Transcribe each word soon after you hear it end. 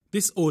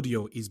This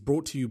audio is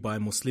brought to you by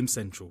Muslim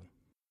Central.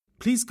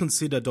 Please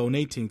consider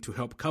donating to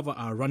help cover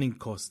our running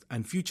costs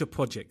and future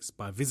projects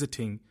by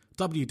visiting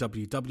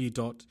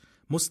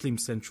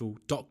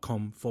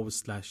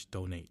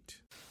www.muslimcentral.com/donate.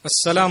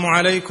 السلام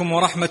عليكم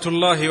ورحمة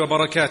الله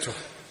وبركاته.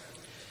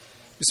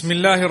 بسم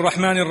الله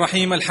الرحمن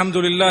الرحيم. الحمد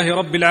لله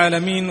رب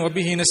العالمين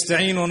وبه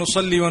نستعين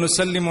ونصلي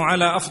ونسلم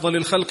على أفضل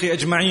الخلق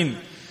أجمعين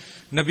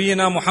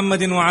نبينا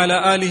محمد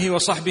وعلى آله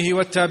وصحبه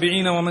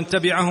والتابعين ومن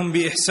تبعهم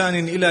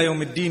بإحسان إلى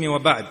يوم الدين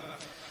وبعد.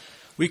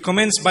 We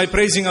commence by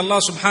praising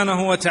Allah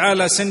subhanahu wa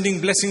ta'ala, sending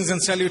blessings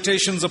and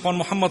salutations upon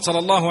Muhammad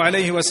sallallahu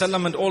alayhi wa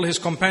sallam and all his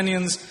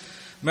companions.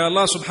 May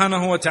Allah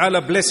subhanahu wa ta'ala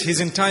bless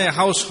his entire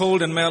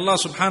household, and may Allah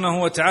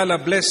subhanahu wa ta'ala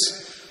bless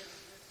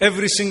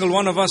every single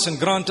one of us and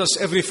grant us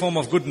every form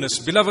of goodness.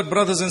 Beloved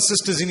brothers and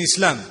sisters in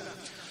Islam,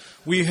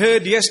 we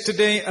heard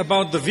yesterday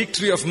about the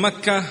victory of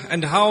Mecca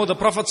and how the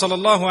Prophet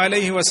sallallahu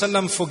alaihi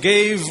wasallam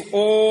forgave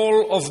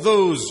all of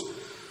those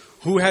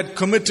who had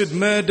committed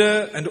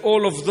murder and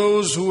all of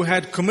those who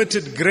had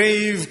committed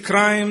grave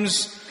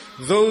crimes,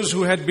 those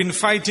who had been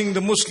fighting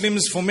the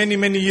Muslims for many,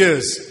 many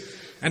years,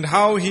 and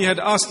how he had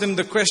asked them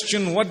the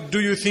question, what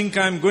do you think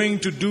I'm going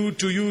to do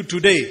to you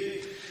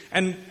today?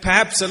 And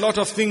perhaps a lot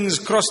of things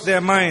crossed their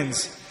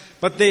minds,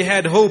 but they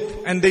had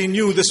hope and they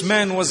knew this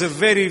man was a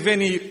very,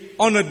 very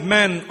honored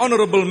man,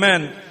 honorable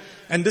man.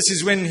 And this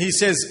is when he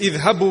says,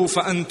 اذهبوا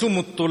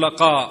فأنتم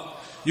الطلقاء.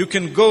 You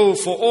can go,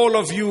 for all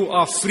of you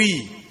are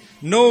free.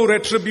 No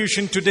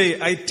retribution today.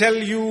 I tell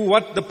you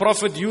what the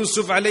Prophet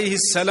Yusuf alayhi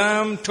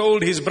salam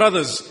told his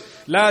brothers.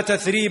 لا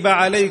تثريب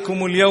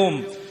عليكم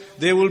اليوم.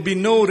 There will be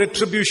no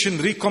retribution,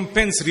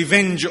 recompense,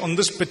 revenge on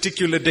this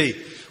particular day.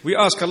 We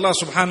ask Allah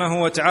subhanahu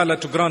wa ta'ala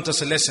to grant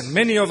us a lesson.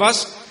 Many of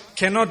us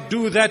cannot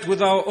do that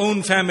with our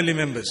own family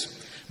members.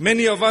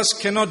 Many of us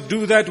cannot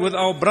do that with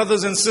our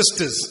brothers and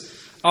sisters,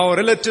 our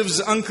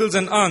relatives, uncles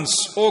and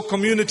aunts, or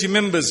community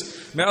members.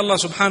 May Allah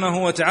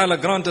subhanahu wa ta'ala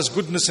grant us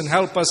goodness and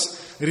help us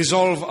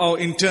resolve our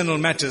internal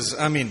matters.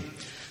 Ameen.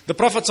 The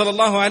Prophet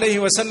sallallahu alayhi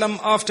wa sallam,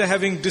 after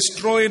having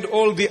destroyed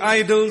all the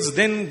idols,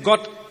 then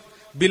got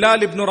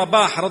Bilal ibn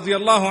Rabah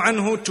radiyallahu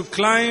anhu to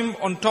climb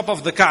on top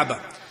of the Kaaba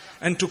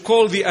and to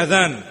call the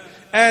adhan.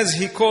 As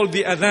he called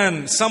the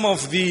adhan, some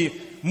of the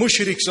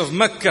mushriks of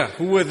Mecca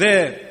who were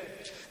there,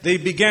 they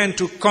began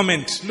to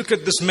comment, look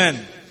at this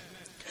man.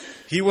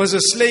 He was a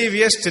slave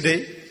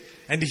yesterday,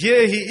 and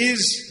here he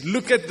is.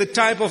 Look at the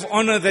type of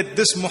honor that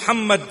this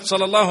Muhammad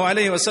sallallahu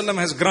alayhi wasallam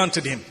has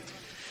granted him.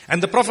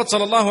 And the Prophet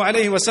sallallahu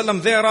alayhi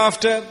wasallam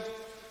thereafter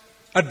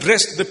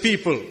addressed the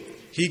people.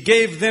 He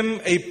gave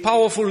them a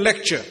powerful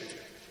lecture.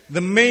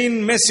 The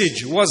main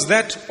message was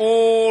that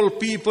all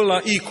people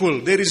are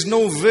equal. There is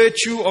no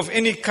virtue of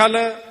any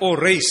color or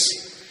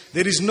race.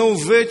 There is no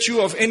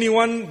virtue of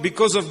anyone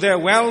because of their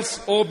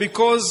wealth or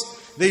because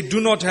they do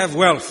not have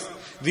wealth.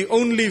 The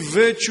only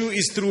virtue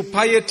is through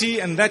piety,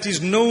 and that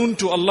is known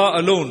to Allah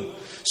alone.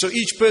 So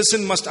each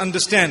person must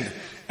understand.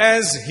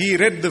 As he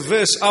read the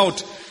verse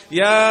out,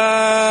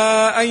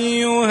 Ya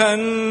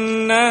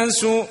ayyuhan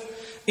nasu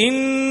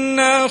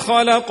inna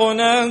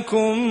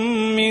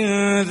khalaqnakum min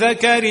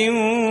dhakarin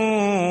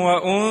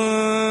wa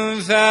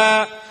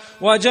untha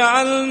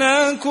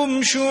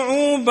وَجَعَلْنَاكُمْ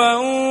شُعُوبًا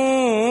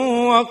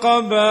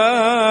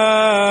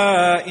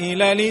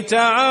وَقَبَائِلَ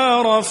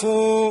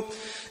لِتَعَارَفُوا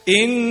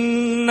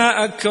إِنَّ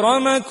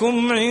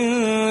أَكْرَمَكُمْ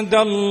عِندَ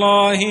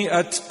اللَّهِ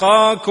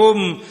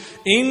أَتْقَاكُمْ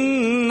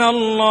إِنَّ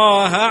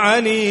اللَّهَ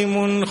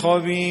عَلِيمٌ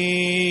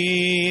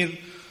خَبِيرٌ.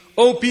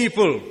 O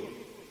people,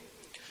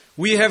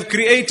 we have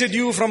created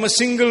you from a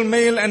single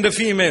male and a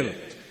female,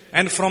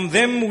 and from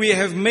them we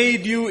have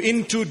made you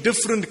into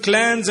different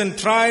clans and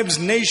tribes,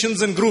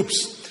 nations and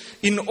groups,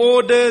 in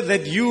order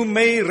that you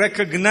may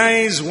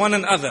recognize one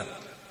another.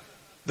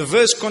 The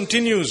verse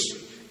continues,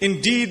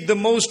 indeed the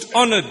most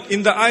honored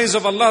in the eyes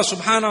of Allah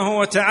subhanahu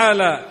wa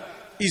ta'ala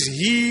is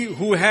he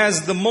who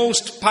has the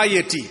most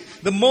piety,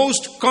 the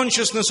most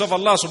consciousness of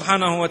Allah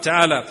subhanahu wa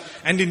ta'ala.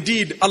 And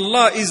indeed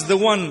Allah is the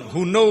one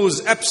who knows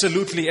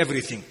absolutely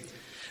everything.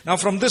 Now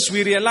from this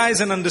we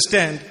realize and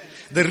understand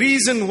the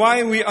reason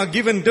why we are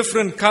given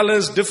different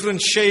colors,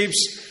 different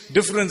shapes,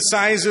 different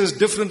sizes,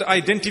 different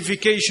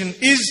identification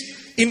is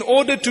in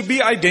order to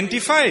be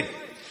identified.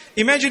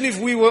 Imagine if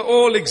we were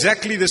all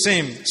exactly the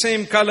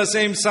same color,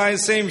 same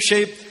size, same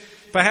shape.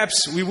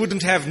 Perhaps we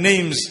wouldn't have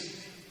names,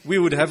 we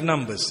would have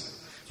numbers.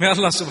 May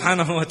Allah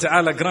subhanahu wa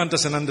ta'ala grant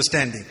us an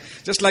understanding.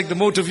 Just like the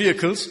motor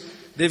vehicles,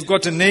 they've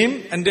got a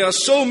name, and there are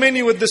so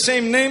many with the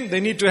same name,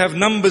 they need to have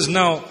numbers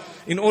now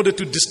in order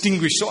to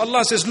distinguish. So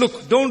Allah says,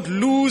 look, don't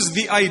lose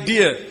the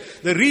idea.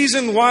 The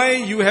reason why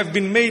you have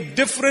been made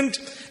different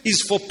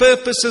is for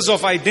purposes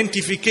of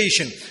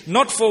identification.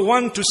 Not for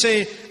one to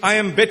say, I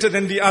am better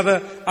than the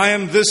other, I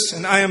am this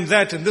and I am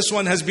that, and this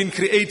one has been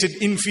created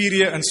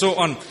inferior and so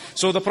on.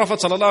 So the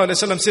Prophet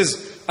ﷺ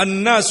says,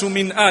 An-nasu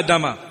min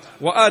Adama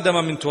wa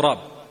Adama min turab.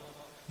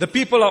 The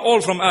people are all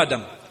from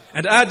Adam.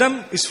 And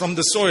Adam is from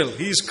the soil.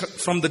 He is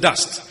from the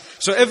dust.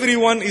 So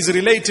everyone is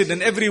related,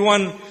 and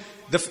everyone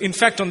In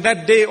fact, on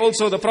that day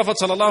also the Prophet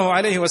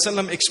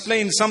ﷺ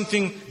explained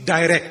something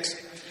direct.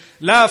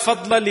 لا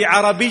فضل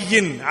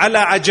لعربي على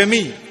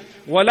عجمي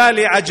ولا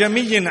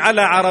لعجمي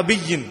على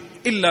عربي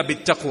إلا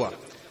بالتقوى.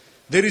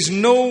 There is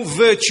no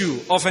virtue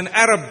of an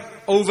Arab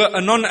over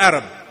a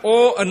non-Arab,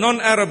 or a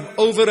non-Arab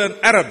over an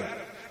Arab,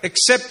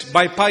 except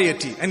by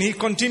piety. And he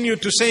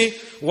continued to say,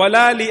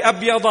 وَلَا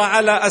لِأَبْيَضَ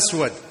عَلَى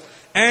أَسْوَدٍ.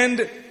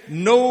 And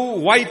no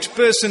white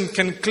person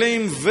can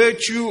claim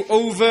virtue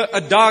over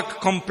a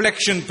dark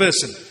complexioned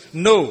person.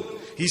 No.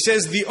 He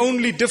says the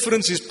only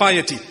difference is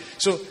piety.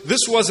 So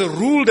this was a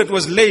rule that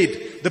was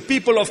laid. The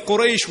people of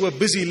Quraysh were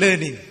busy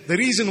learning. The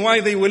reason why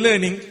they were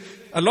learning,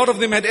 a lot of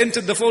them had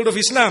entered the fold of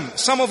Islam.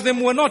 Some of them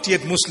were not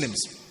yet Muslims.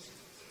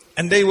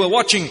 And they were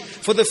watching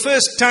for the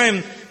first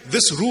time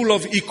this rule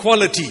of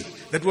equality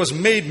that was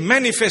made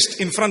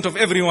manifest in front of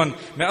everyone.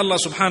 May Allah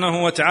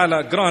subhanahu wa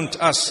ta'ala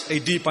grant us a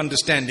deep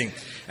understanding.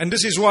 And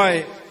this is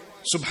why,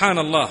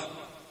 subhanallah,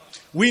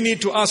 we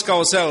need to ask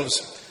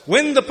ourselves,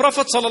 when the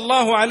Prophet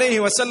sallallahu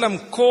alaihi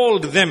wasallam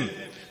called them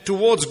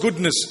towards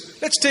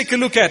goodness, let's take a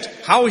look at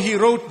how he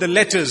wrote the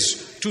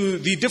letters to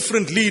the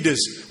different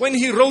leaders. When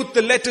he wrote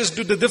the letters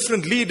to the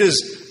different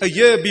leaders a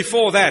year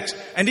before that,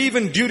 and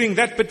even during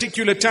that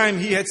particular time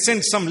he had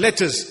sent some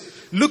letters,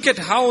 look at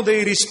how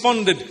they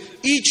responded.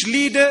 Each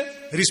leader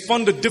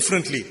responded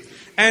differently.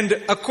 And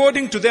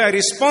according to their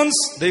response,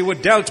 they were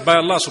dealt by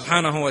Allah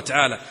subhanahu wa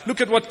ta'ala.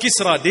 Look at what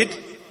Kisra did.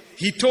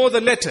 He tore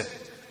the letter.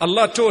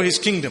 Allah tore his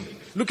kingdom.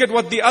 Look at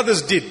what the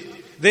others did.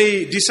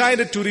 They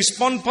decided to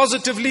respond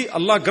positively.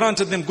 Allah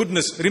granted them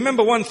goodness.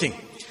 Remember one thing.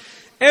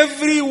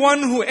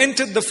 Everyone who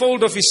entered the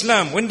fold of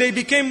Islam, when they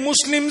became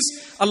Muslims,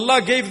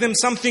 Allah gave them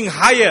something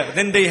higher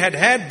than they had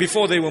had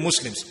before they were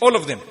Muslims. All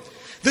of them.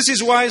 This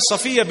is why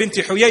Safiya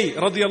binti Huyay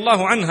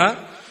radiyallahu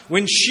anha,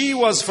 when she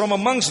was from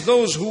amongst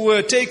those who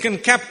were taken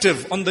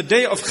captive on the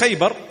day of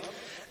Khaybar,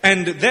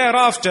 and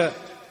thereafter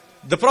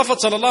the Prophet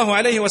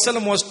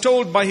ﷺ was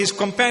told by his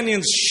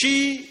companions,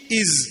 she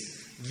is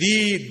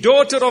the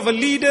daughter of a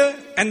leader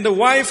and the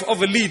wife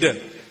of a leader.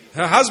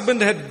 Her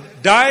husband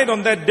had died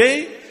on that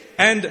day,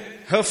 and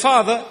her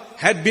father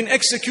had been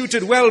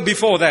executed well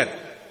before that.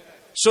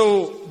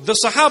 So the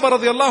Sahaba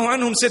radiallahu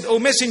anhum said, "O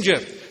Messenger,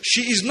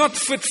 she is not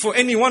fit for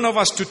any one of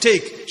us to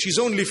take. She's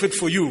only fit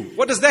for you."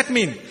 What does that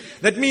mean?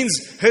 That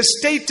means her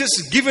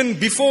status given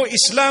before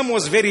Islam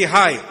was very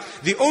high.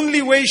 The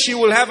only way she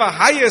will have a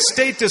higher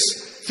status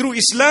through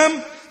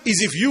Islam is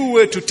if you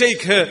were to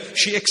take her.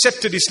 She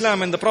accepted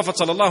Islam, and the Prophet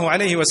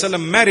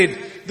ﷺ married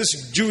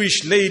this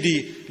Jewish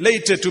lady,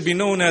 later to be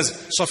known as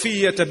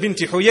Safiyyah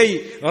binti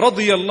Huyay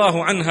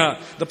radiyallahu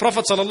anha. The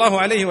Prophet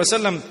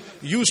ﷺ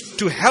used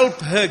to help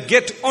her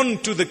get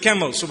onto the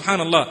camel,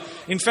 subhanallah.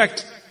 In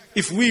fact,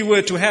 if we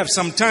were to have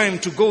some time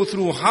to go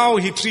through how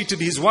he treated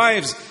his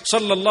wives,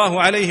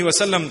 sallallahu alayhi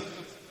wasallam,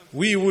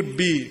 we would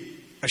be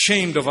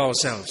ashamed of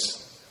ourselves.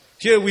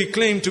 Here we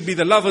claim to be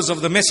the lovers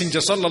of the Messenger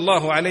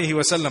sallallahu alaihi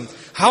wasallam.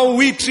 How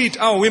we treat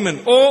our women,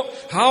 or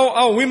how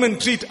our women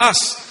treat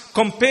us,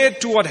 compared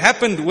to what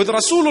happened with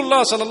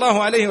Rasulullah sallallahu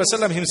alaihi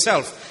wasallam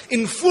himself,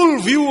 in full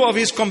view of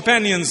his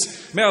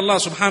companions. May Allah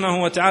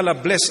subhanahu wa ta'ala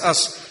bless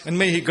us, and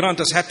may He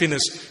grant us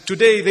happiness.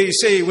 Today they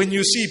say, when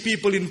you see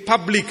people in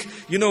public,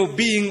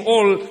 being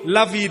all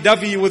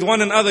lovey-dovey with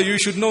one another, you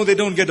should know they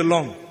don't get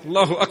along.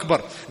 Allahu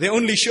Akbar. They're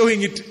only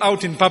showing it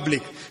out in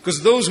public.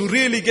 Because those who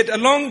really get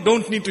along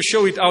don't need to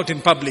show it out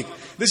in public.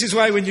 This is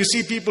why when you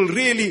see people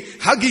really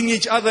hugging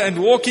each other and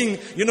walking,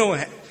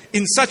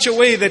 in such a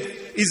way that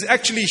is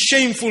actually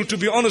shameful, to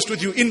be honest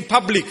with you, in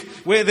public,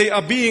 where they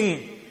are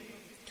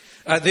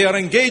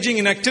engaging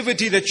in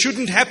activity that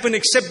shouldn't happen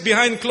except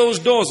behind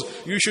closed doors,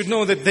 you should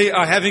know that they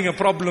are having a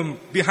problem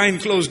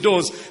behind closed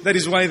doors. That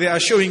is why they are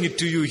showing it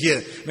to you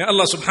here. May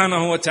Allah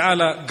subhanahu wa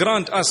ta'ala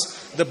grant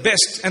us the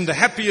best and the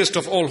happiest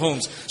of all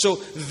homes. So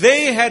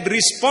they had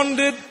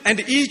responded, and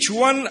each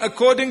one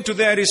according to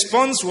their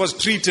response was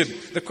treated.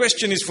 The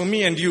question is for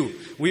me and you.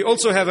 We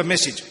also have a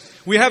message.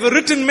 We have a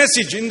written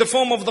message in the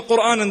form of the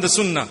Quran and the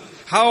Sunnah.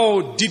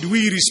 How did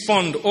we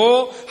respond,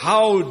 or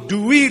how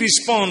do we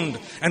respond,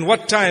 and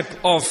what type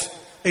of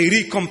a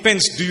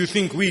recompense do you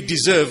think we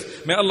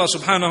deserve? May Allah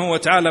subhanahu wa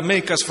ta'ala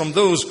make us from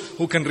those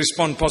who can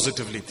respond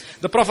positively.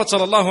 The Prophet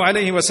sallallahu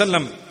alaihi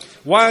wasallam,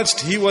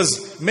 whilst he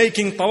was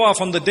making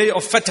tawaf on the day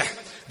of Fatah,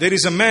 there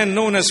is a man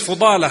known as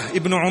Fudala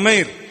ibn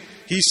Umair.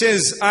 He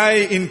says,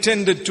 I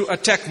intended to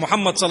attack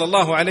Muhammad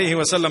sallallahu alaihi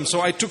wasallam,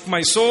 so I took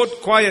my sword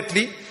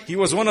quietly. He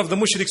was one of the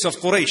mushriks of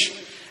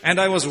Quraysh. And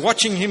I was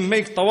watching him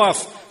make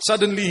tawaf.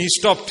 Suddenly he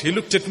stopped. He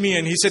looked at me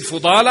and he said,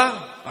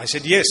 Fudala? I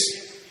said, yes.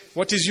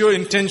 What is your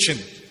intention?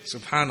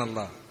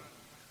 Subhanallah.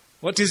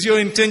 What is your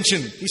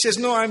intention? He says,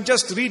 no, I'm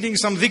just reading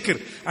some dhikr.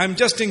 I'm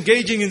just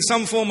engaging in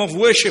some form of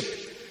worship.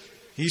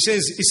 He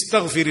says,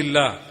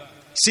 Istaghfirillah.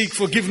 Seek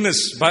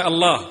forgiveness by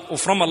Allah, or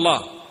from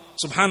Allah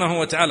subhanahu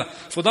wa ta'ala.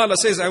 Fudala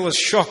says, I was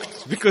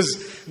shocked,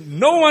 because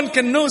no one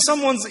can know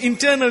someone's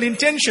internal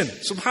intention.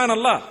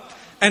 Subhanallah.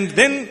 And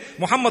then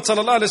Muhammad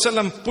sallallahu alaihi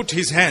wasallam put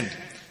his hand.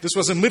 This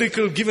was a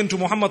miracle given to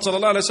Muhammad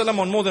sallallahu alaihi wasallam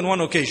on more than one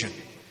occasion.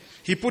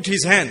 He put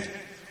his hand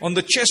on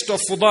the chest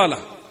of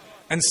Fudala,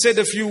 and said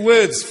a few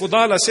words.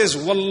 Fudala says,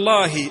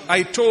 Wallahi,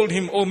 I told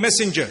him, O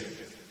Messenger,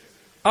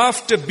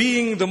 after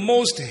being the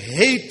most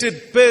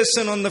hated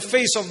person on the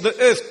face of the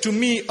earth to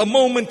me a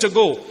moment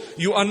ago,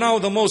 you are now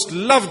the most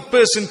loved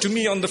person to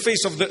me on the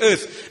face of the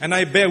earth. And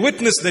I bear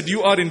witness that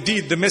you are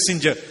indeed the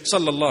Messenger.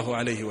 Sallallahu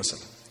alayhi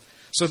wasallam.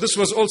 So this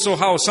was also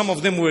how some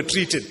of them were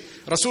treated.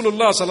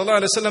 Rasulullah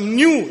sallallahu alayhi wasallam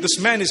knew this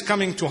man is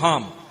coming to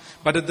harm.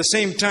 But at the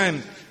same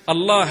time,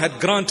 Allah had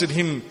granted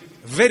him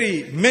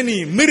very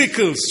many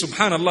miracles,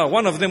 subhanallah.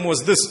 One of them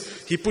was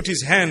this. He put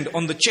his hand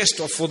on the chest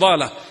of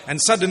Fudala,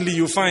 and suddenly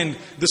you find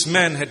this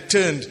man had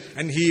turned,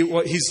 and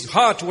his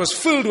heart was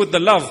filled with the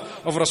love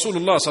of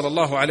Rasulullah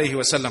sallallahu alayhi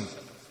wasallam.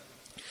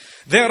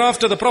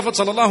 Thereafter, the Prophet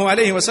sallallahu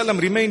alayhi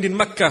wasallam remained in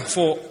Mecca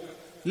for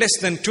less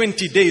than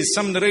 20 days.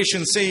 Some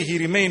narrations say he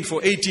remained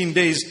for 18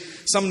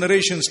 days. Some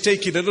narrations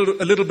take it a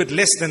little bit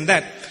less than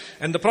that.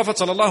 And the Prophet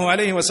sallallahu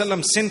alayhi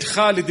wasallam sent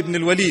Khalid ibn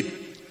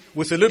al-Walid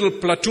with a little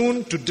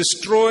platoon to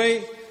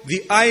destroy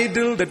the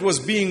idol that was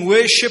being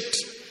worshipped,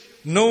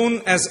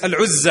 known as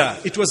Al-Uzza.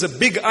 It was a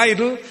big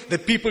idol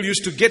that people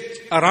used to get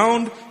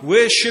around,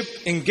 worship,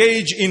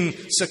 engage in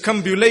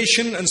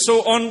circumambulation and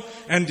so on.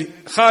 And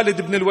Khalid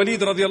ibn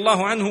al-Walid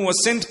radiallahu anhu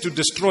was sent to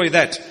destroy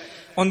that.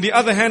 On the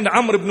other hand,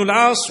 Amr ibn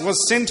al-As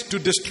was sent to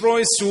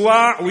destroy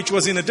Suwa', which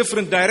was in a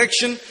different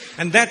direction.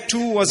 And that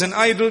too was an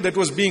idol that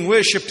was being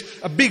worshipped,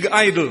 a big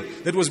idol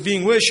that was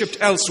being worshipped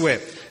elsewhere.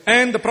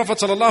 And the Prophet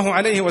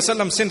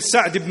ﷺ sent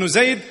Sa'd ibn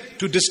Zayd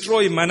to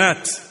destroy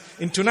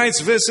Manat. In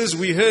tonight's verses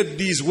we heard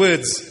these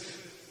words.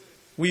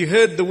 We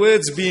heard the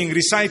words being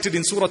recited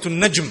in Surah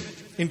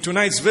An-Najm in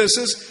tonight's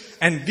verses,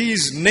 and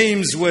these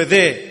names were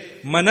there.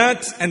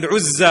 Manat and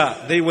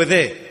Uzza, they were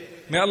there.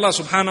 May Allah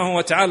subhanahu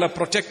wa ta'ala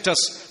protect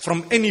us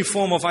from any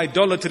form of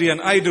idolatry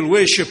and idol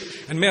worship.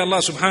 And may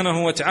Allah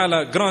subhanahu wa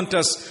ta'ala grant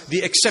us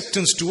the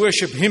acceptance to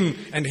worship Him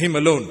and Him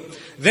alone.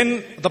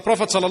 Then the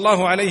Prophet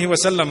sallallahu alayhi wa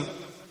sallam,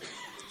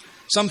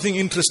 something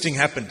interesting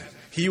happened.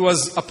 He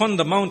was upon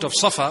the Mount of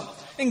Safa,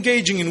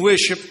 engaging in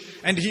worship,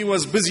 and he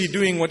was busy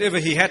doing whatever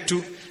he had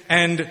to.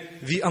 And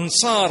the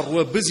Ansar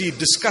were busy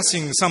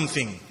discussing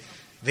something.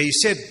 They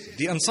said,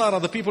 the Ansar are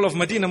the people of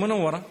Medina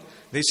Munawwara.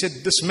 They said,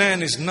 this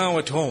man is now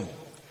at home,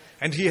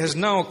 and he has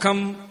now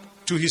come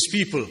to his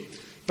people.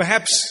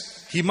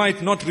 Perhaps he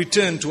might not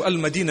return to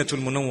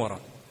Al-Madinatul Munawwara.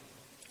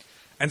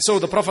 And so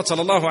the Prophet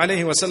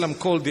ﷺ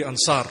called the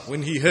Ansar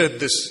when he heard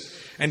this,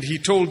 and he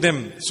told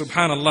them,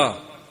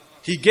 subhanallah,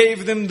 he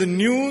gave them the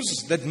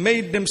news that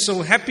made them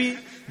so happy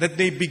that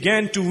they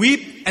began to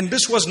weep. And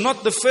this was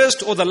not the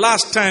first or the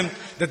last time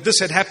that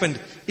this had happened.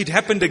 It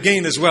happened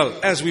again as well,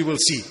 as we will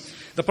see.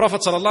 The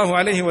Prophet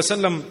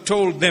ﷺ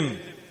told them,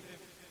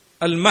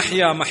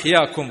 Al-mahya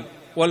mahyakum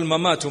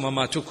wal-mamatu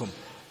mamatukum.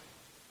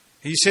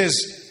 He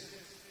says,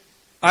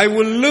 I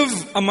will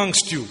live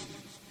amongst you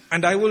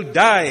and I will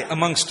die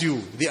amongst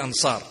you, the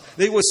Ansar.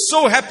 They were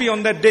so happy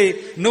on that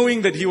day,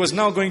 knowing that he was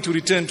now going to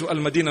return to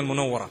Al-Madinah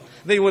Al-Munawwara.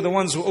 They were the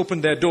ones who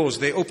opened their doors,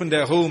 they opened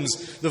their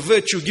homes. The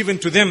virtue given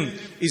to them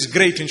is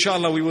great.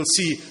 Inshallah, we will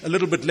see a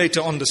little bit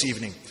later on this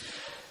evening.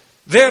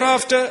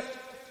 Thereafter,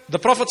 the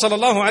Prophet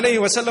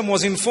ﷺ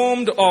was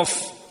informed of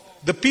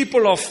the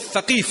people of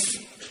Thaqif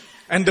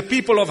and the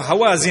people of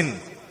Hawazin.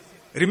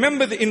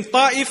 Remember in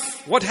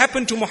Ta'if, what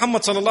happened to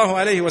Muhammad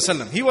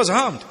ﷺ? He was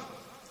harmed.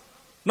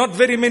 Not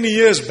very many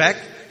years back,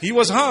 he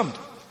was harmed.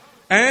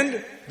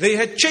 And they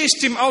had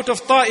chased him out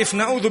of Ta'if,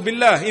 na'udhu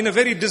billah, in a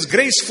very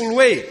disgraceful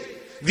way.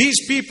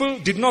 These people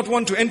did not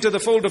want to enter the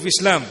fold of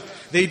Islam.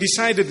 They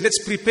decided,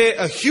 let's prepare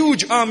a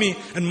huge army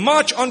and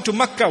march on to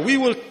Makkah. We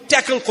will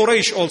tackle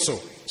Quraysh also.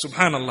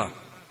 Subhanallah.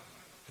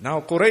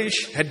 Now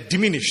Quraysh had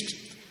diminished.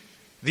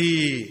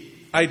 The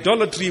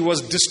idolatry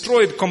was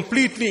destroyed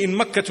completely in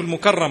Makkatul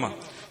Mukarramah.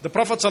 The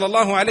Prophet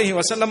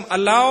ﷺ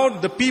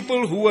allowed the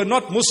people who were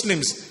not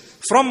Muslims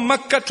from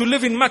Makkah to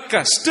live in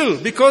Makkah still,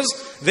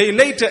 because they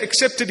later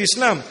accepted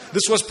Islam.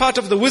 This was part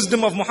of the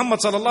wisdom of Muhammad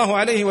sallallahu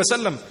alaihi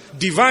wasallam,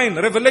 divine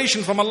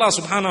revelation from Allah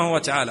subhanahu wa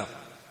ta'ala.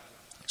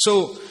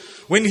 So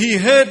when he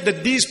heard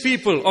that these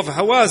people of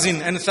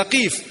Hawazin and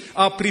Thaqif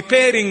are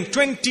preparing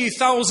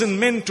 20,000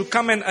 men to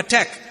come and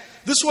attack,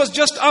 this was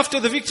just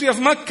after the victory of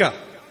Makkah.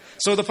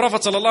 So the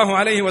Prophet sallallahu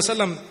alaihi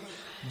wasallam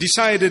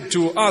decided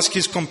to ask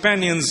his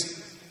companions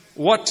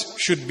what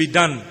should be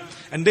done.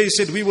 And they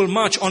said, we will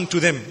march on to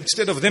them.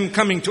 Instead of them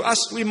coming to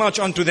us, we march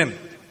on to them.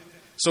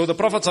 So the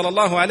Prophet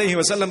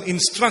ﷺ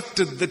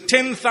instructed the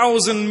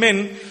 10,000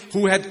 men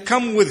who had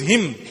come with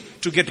him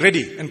to get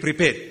ready and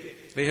prepared.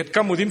 They had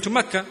come with him to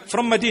Mecca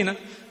from Medina,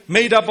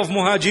 made up of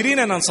Muhajirin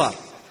and Ansar.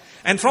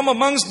 And from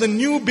amongst the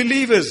new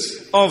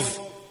believers of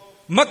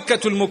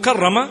Makkatul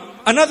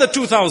Mukarramah, another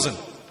 2,000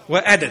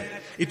 were added.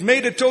 It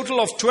made a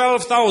total of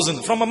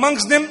 12,000. From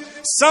amongst them,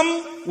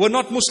 some were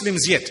not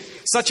Muslims yet,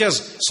 such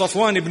as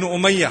Safwan ibn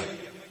Umayyah,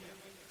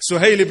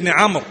 Suhail ibn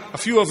Amr, a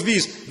few of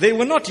these. They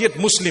were not yet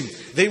Muslim.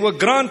 They were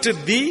granted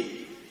the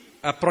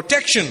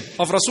protection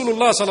of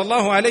Rasulullah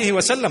sallallahu alaihi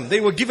wasallam. They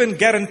were given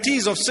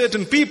guarantees of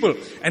certain people,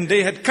 and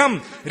they had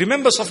come.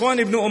 Remember, Safwan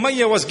ibn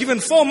Umayyah was given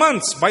 4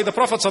 months by the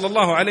Prophet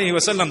sallallahu alaihi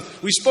wasallam.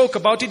 We spoke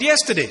about it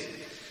yesterday.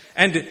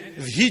 And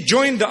he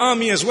joined the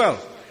army as well.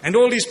 And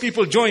all these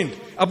people joined.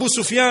 Abu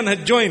Sufyan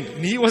had joined.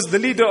 He was the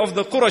leader of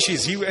the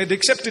Qurayshis. He had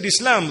accepted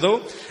Islam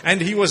though.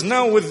 And he was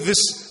now with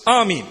this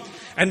army.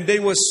 And they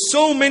were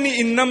so many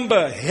in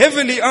number,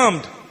 heavily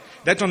armed,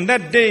 that on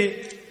that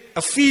day,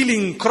 a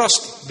feeling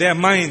crossed their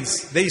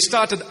minds. They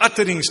started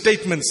uttering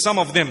statements, some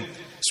of them,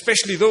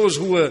 especially those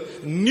who were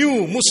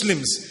new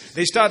Muslims.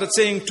 They started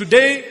saying,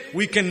 today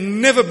we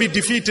can never be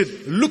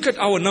defeated. Look at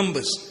our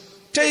numbers.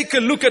 Take a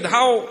look at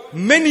how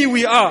many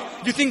we are.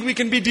 Do you think we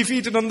can be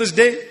defeated on this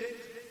day?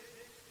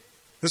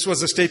 This was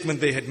the statement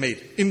they had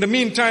made. In the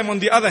meantime, on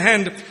the other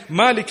hand,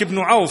 Malik ibn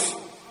Auf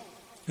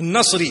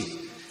al-Nasri,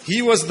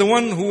 he was the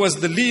one who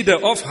was the leader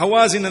of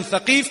Hawazin and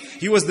Thaqif.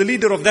 He was the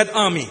leader of that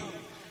army.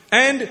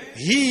 And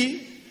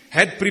he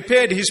had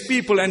prepared his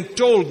people and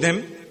told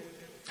them,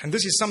 and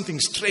this is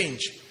something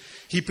strange.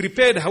 He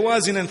prepared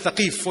Hawazin and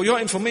Thaqif. For your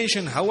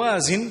information,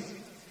 Hawazin,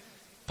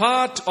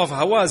 part of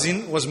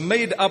Hawazin was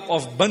made up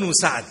of Banu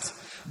Sa'ad.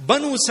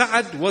 Banu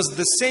Sa'ad was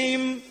the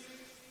same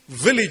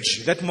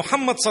village that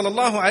Muhammad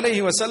sallallahu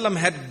alayhi wasallam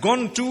had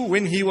gone to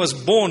when he was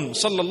born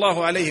sallallahu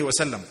alayhi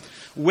wasallam,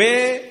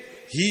 where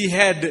he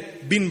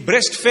had been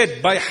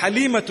breastfed by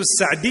Halima to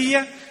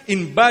Sa'diyya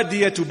in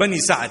Badiya to Bani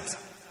Sa'ad.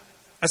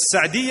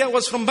 As-Sa'diyya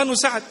was from Banu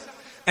Sa'ad.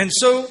 And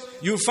so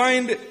you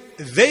find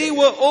they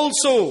were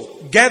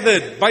also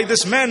gathered by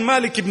this man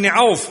Malik ibn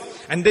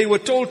Auf, and they were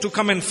told to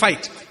come and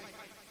fight.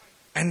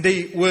 And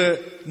they were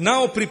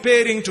now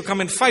preparing to come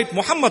and fight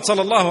Muhammad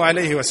sallallahu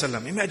alayhi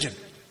wasallam. Imagine.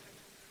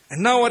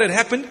 And now what had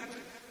happened?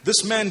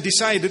 This man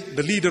decided,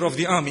 the leader of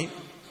the army,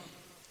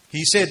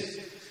 he said,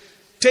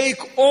 take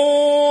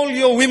all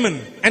your women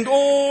and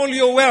all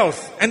your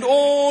wealth and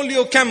all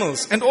your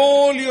camels and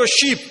all your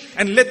sheep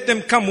and let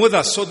them come with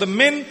us. So the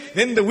men,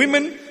 then the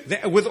women,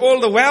 with all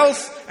the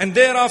wealth, and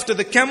thereafter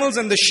the camels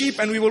and the sheep,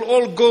 and we will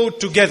all go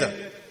together.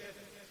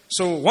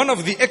 So one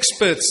of the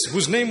experts,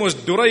 whose name was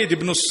Durayd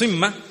ibn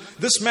Simma,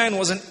 this man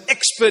was an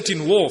expert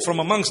in war from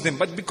amongst them.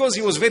 But because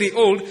he was very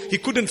old, he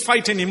couldn't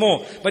fight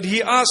anymore. But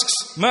he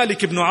asks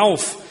Malik ibn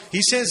Auf,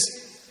 he says,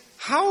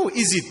 how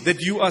is it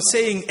that you are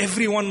saying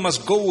everyone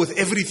must go with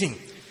everything?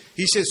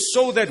 He says,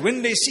 so that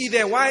when they see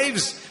their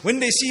wives, when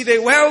they see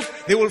their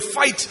wealth, they will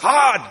fight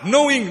hard,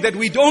 knowing that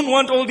we don't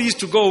want all these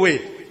to go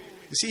away.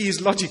 You see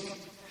his logic.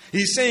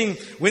 He's saying,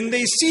 when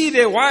they see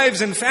their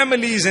wives and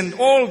families and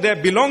all their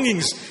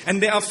belongings,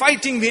 and they are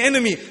fighting the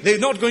enemy, they're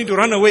not going to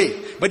run away.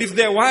 But if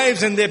their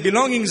wives and their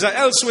belongings are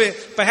elsewhere,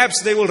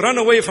 perhaps they will run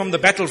away from the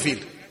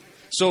battlefield.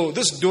 So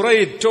this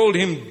Durayd told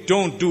him,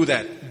 don't do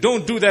that.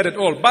 Don't do that at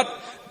all. But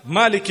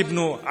Malik ibn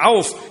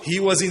Auf, he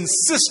was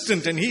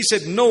insistent, and he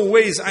said, no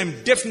ways,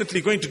 I'm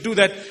definitely going to do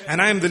that,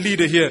 and I am the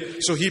leader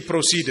here. So he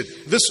proceeded.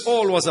 This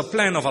all was a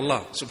plan of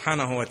Allah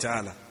subhanahu wa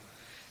ta'ala.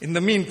 In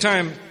the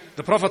meantime,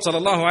 the Prophet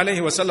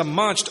ﷺ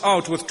marched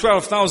out with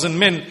 12,000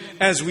 men,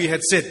 as we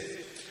had said.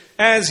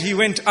 As he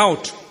went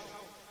out,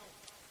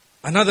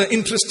 another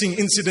interesting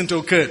incident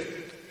occurred,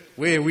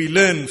 where we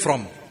learn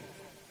from.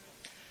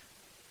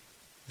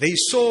 They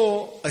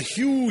saw a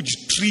huge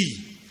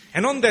tree.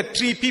 And on that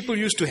tree, people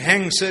used to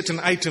hang certain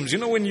items. You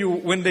know,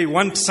 when they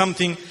want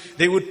something,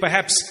 they would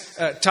perhaps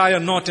tie a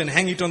knot and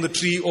hang it on the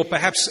tree, or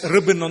perhaps a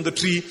ribbon on the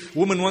tree.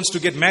 Woman wants to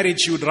get married,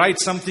 she would write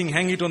something,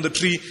 hang it on the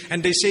tree.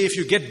 And they say if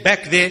you get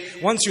back there,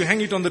 once you hang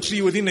it on the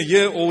tree within a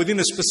year or within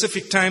a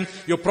specific time,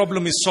 your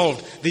problem is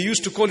solved. They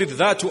used to call it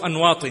dhatu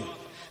anwatin.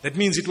 That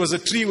means it was a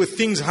tree with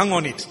things hung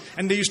on it.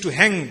 And they used to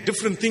hang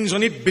different things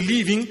on it,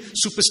 believing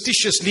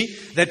superstitiously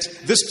that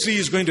this tree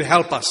is going to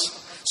help us.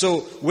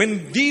 So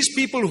when these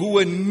people who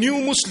were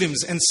new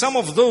Muslims, and some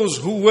of those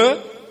who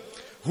were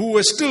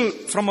still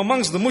from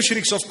amongst the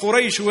mushriks of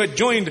Quraysh who had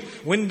joined,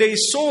 when they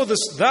saw this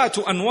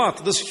dhatu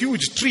anwat, this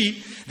huge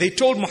tree, they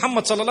told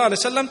Muhammad sallallahu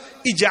alaihi wasallam,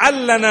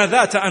 ij'al lana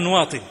dhata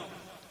anwatin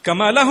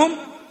kama lahum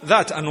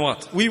dhat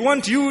anwat. We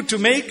want you to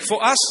make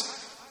for us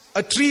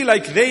a tree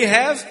like they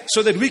have,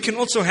 so that we can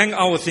also hang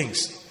our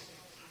things.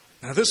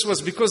 Now this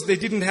was because they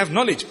didn't have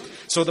knowledge.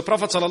 So the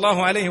Prophet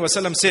sallallahu alaihi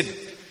wasallam said,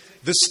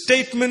 the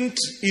statement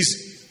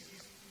is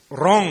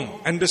wrong,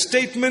 and the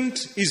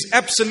statement is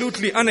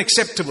absolutely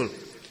unacceptable.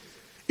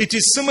 It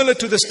is similar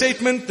to the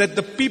statement that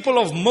the people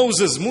of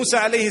Moses, Musa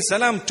alayhi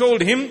salam,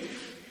 told him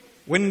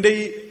when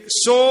they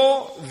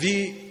saw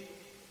the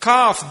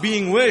calf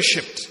being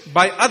worshipped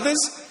by others.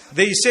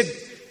 They said,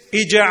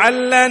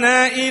 "Ij'al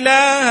lana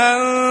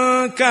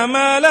ilahan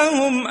kama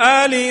lahum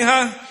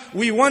aliha."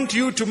 We want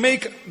you to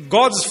make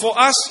gods for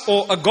us,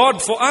 or a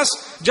god for us,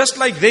 just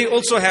like they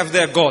also have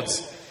their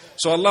gods.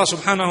 So Allah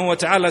subhanahu wa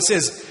ta'ala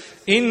says,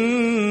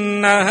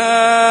 إِنَّ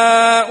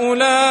هَؤُلَاءِ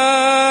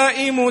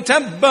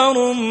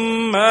مُتَبَّرٌ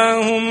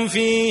مَا هُمْ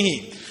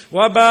فِيهِ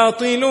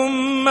وَبَاطِلٌ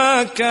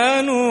مَا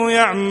كَانُوا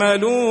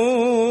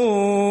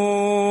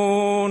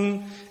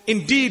يَعْمَلُونَ.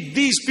 Indeed,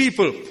 these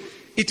people,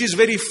 it is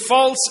very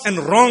false and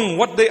wrong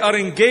what they are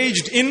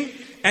engaged in,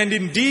 and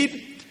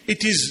indeed,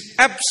 it is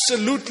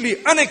absolutely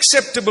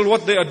unacceptable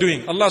what they are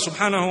doing. Allah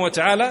subhanahu wa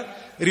ta'ala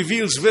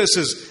reveals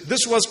verses.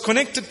 This was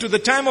connected to the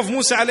time of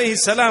Musa alayhi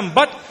salam,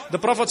 but the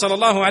Prophet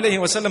sallallahu alayhi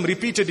wasallam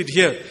repeated it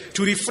here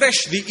to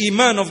refresh the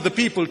iman of the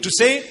people, to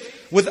say,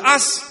 with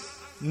us,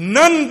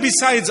 none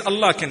besides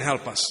Allah can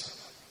help us.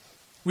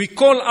 We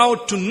call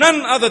out to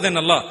none other than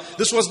Allah.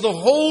 This was the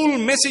whole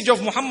message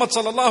of Muhammad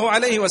sallallahu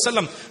alayhi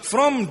wasallam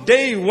from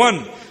day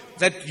one,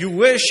 that you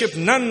worship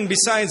none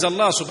besides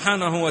Allah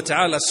subhanahu wa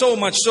ta'ala. So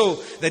much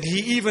so that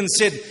he even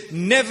said,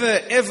 never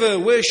ever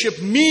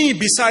worship me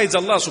besides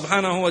Allah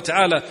subhanahu wa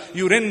ta'ala.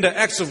 You render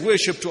acts of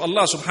worship to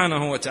Allah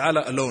subhanahu wa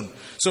ta'ala alone.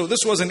 So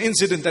this was an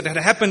incident that had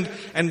happened,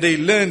 and they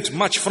learned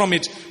much from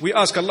it. We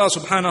ask Allah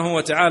subhanahu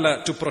wa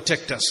ta'ala to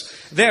protect us.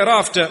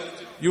 Thereafter,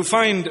 you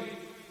find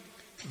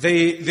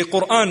the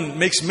Quran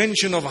makes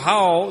mention of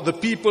how the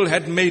people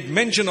had made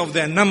mention of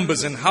their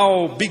numbers and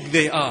how big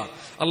they are.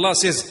 Allah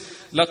says,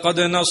 لَقَدْ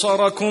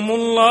نَصَرَكُمُ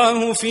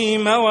اللَّهُ فِي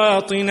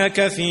مَوَاطِنَ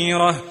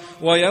كَثِيرَةٍ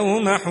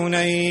وَيَوْمَ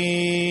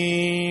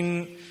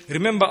حُنَيْنٍ.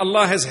 Remember,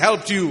 Allah has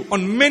helped you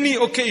on many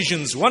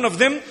occasions. One of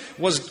them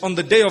was on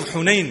the day of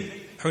Hunayn.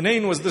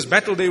 Hunayn was this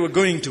battle they were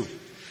going to.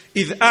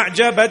 إِذْ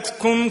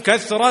أَعْجَبَتْكُمْ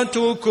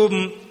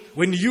كَثْرَتُكُمْ.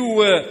 When you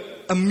were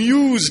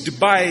amused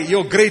by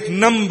your great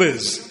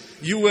numbers,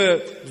 you were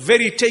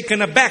very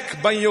taken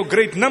aback by your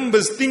great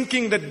numbers,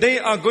 thinking that they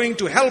are going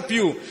to help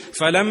you.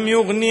 فَلَمْ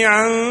يُغْنِ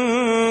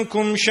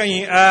عَنْكُمْ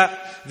شَيْئًا.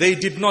 They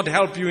did not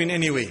help you in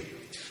any way.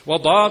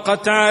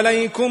 وَضَاقَتْ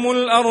عَلَيْكُمُ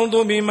الْأَرْضُ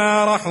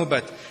بِمَا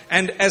رَحُبَتْ.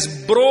 And as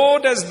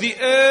broad as the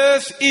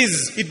earth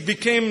is, it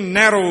became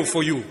narrow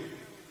for you.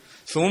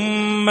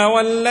 ثُمَّ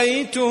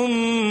وَلَّيْتُمْ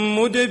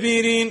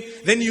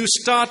مُدْبِرِينَ. Then you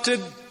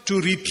started to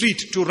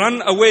retreat, to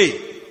run away.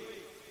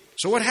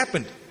 So what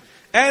happened?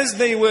 As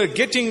they were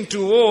getting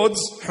towards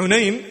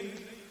Hunayn,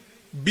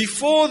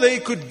 before they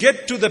could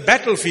get to the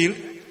battlefield,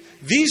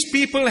 these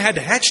people had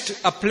hatched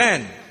a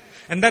plan.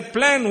 And that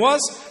plan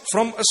was,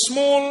 from a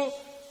small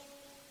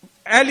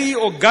alley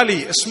or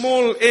gully, a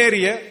small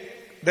area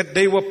that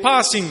they were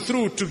passing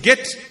through to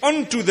get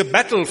onto the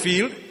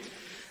battlefield,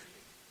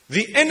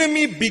 the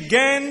enemy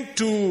began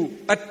to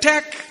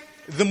attack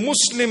the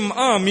Muslim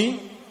army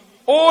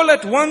all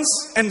at once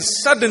and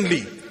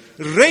suddenly,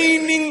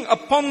 raining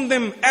upon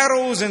them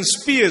arrows and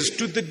spears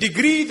to the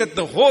degree that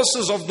the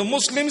horses of the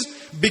Muslims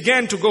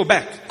began to go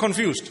back,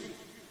 confused.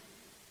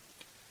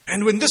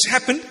 And when this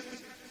happened,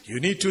 you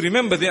need to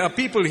remember there are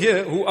people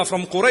here who are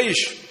from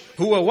Quraysh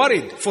who were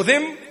worried. For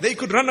them, they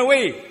could run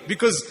away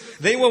because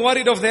they were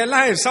worried of their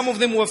lives. Some of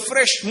them were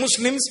fresh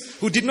Muslims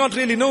who did not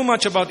really know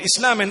much about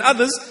Islam, and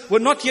others were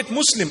not yet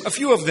Muslim, a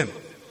few of them.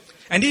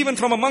 And even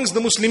from amongst the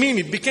Muslimin,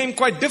 it became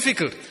quite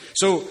difficult.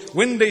 So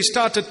when they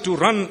started to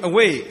run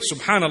away,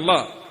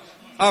 subhanallah,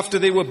 after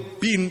they were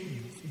been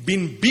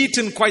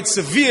beaten quite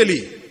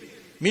severely,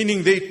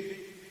 meaning they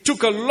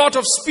took a lot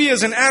of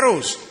spears and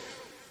arrows,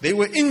 they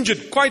were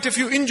injured, quite a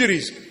few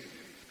injuries,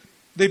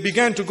 they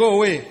began to go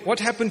away. What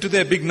happened to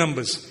their big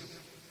numbers?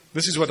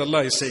 This is what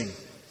Allah is saying.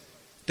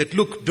 That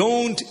look,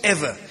 don't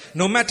ever,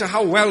 no matter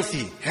how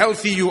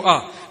healthy you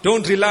are,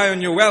 don't rely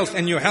on your wealth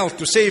and your health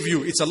to save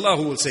you. It's Allah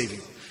who will save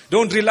you.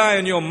 Don't rely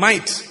on your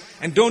might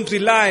and don't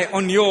rely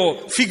on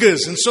your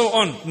figures and so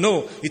on.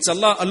 No, it's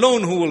Allah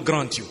alone who will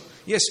grant you.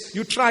 Yes,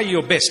 you try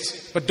your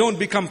best, but don't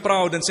become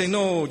proud and say,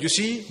 no, you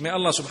see, may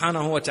Allah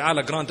subhanahu wa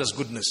ta'ala grant us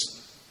goodness.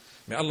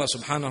 May Allah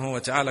subhanahu wa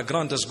ta'ala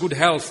grant us good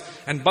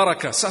health and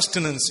barakah,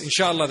 sustenance,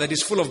 inshallah, that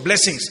is full of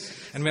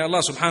blessings. And may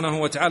Allah subhanahu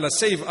wa ta'ala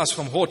save us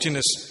from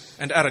haughtiness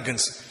and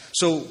arrogance.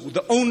 So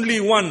the only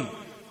one,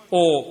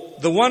 or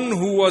the one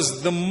who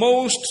was the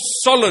most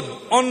solid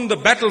on the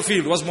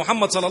battlefield, was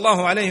Muhammad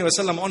sallallahu alayhi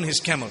wasallam on his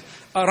camel.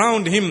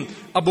 Around him,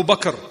 Abu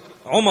Bakr,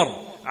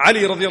 Umar,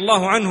 Ali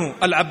radiallahu anhu,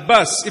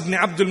 Al-Abbas ibn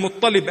Abdul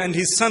Muttalib and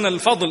his son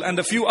Al-Fadl and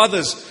a few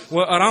others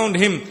were around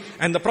him.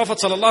 And the Prophet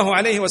sallallahu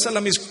alayhi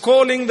wasallam is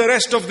calling the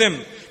rest of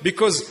them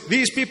because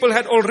these people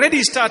had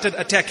already started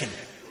attacking.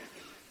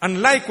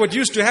 Unlike what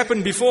used to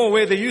happen before,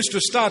 where they used to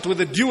start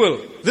with a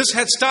duel, this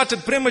had started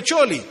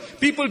prematurely.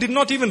 People did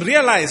not even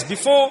realize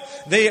before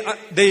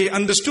they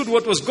understood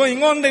what was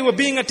going on, they were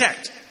being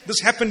attacked.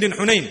 This happened in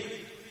Hunayn.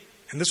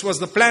 And this was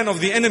the plan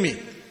of the enemy.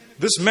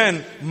 This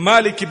man,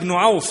 Malik ibn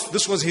Auf,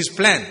 this was his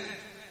plan.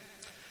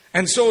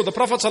 And so the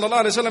Prophet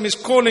ﷺ is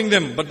calling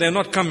them, but they're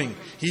not coming.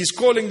 He is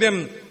calling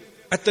them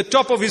at the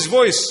top of his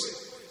voice.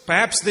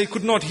 Perhaps they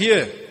could not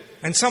hear.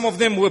 And some of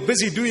them were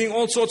busy doing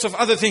all sorts of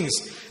other things.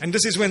 And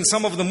this is when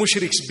some of the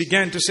mushriks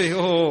began to say,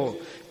 oh,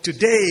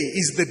 today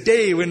is the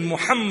day when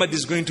Muhammad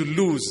is going to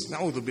lose.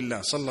 Na'udhu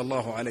billah,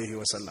 sallallahu alayhi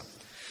wa sallam.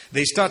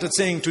 They started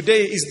saying,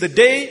 today is the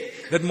day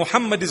that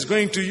Muhammad is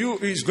going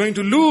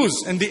to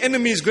lose, and the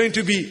enemy is going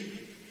to be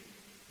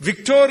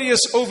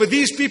victorious over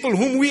these people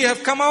whom we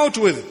have come out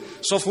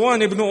with.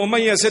 Safwan ibn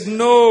Umayyah said,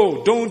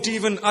 no, don't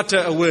even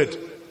utter a word.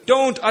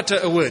 Don't utter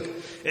a word.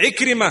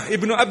 Ikrimah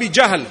ibn Abi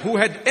Jahl, who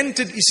had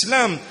entered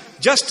Islam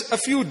just a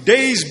few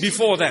days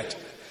before that,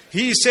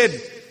 he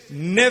said,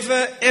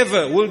 never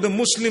ever will the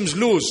Muslims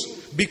lose,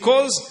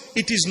 because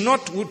it is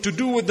not to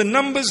do with the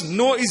numbers,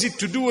 nor is it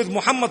to do with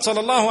Muhammad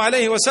sallallahu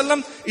alaihi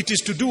wasallam. It is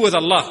to do with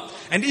Allah.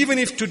 And even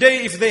if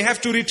today, if they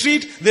have to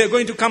retreat, they are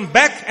going to come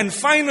back, and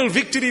final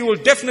victory will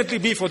definitely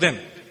be for them.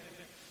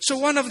 So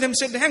one of them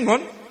said, hang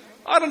on,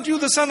 aren't you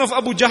the son of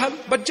Abu Jahl?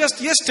 But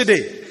just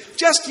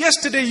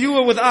yesterday you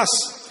were with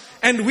us,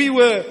 and we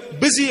were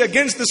busy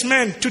against this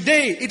man.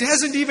 Today, it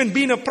hasn't even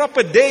been a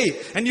proper day,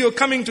 and you're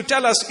coming to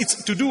tell us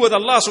it's to do with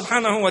Allah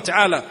subhanahu wa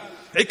ta'ala.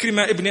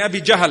 Ikrimah ibn Abi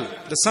Jahl,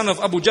 the son of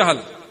Abu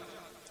Jahl,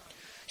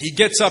 he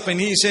gets up and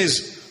he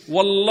says,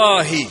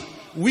 Wallahi,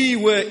 we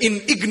were in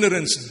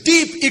ignorance,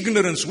 deep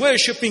ignorance,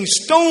 worshipping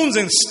stones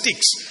and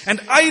sticks and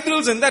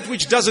idols and that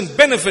which doesn't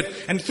benefit.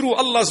 And through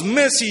Allah's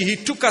mercy, He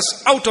took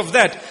us out of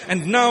that.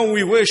 And now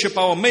we worship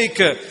our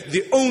Maker,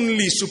 the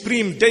only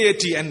supreme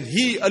deity, and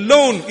He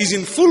alone is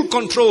in full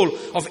control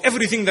of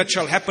everything that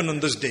shall happen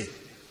on this day.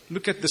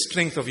 Look at the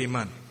strength of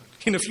Iman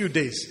in a few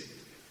days.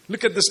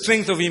 Look at the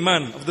strength of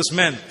Iman of this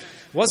man.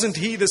 Wasn't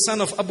he the son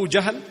of Abu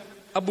Jahl?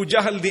 Abu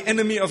Jahl, the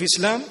enemy of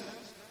Islam,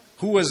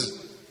 who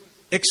was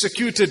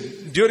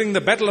executed during the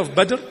battle of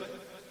Badr.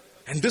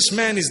 And this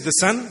man is the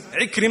son,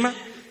 Ikrimah.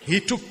 He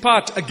took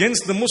part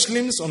against the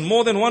Muslims on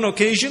more than one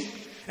occasion.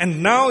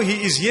 And now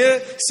he is here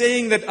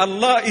saying that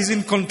Allah is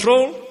in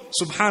control.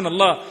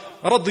 Subhanallah.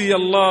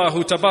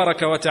 Radiyallahu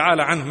tabaraka wa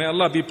ta'ala anhu. May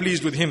Allah be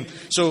pleased with him.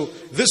 So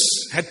this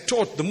had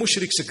taught the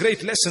mushriks a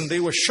great lesson. They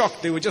were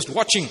shocked. They were just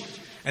watching.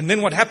 And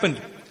then what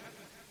happened?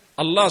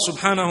 Allah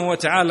subhanahu wa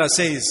ta'ala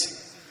says,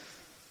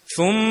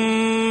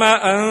 ثُمَّ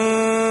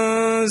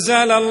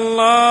أَنزَلَ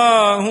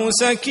اللَّهُ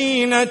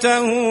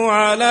سَكِينَتَهُ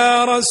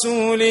عَلَى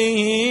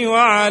رَسُولِهِ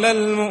وَعَلَى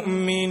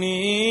الْمُؤْمِنِينَ.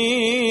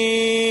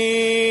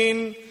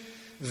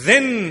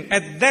 Then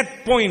at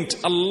that point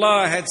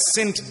Allah had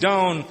sent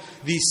down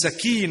the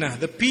sakina,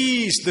 the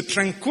peace, the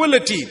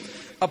tranquility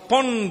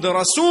upon the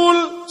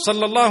Rasul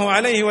sallallahu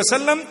alayhi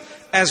wasallam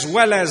as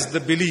well as the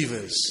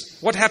believers.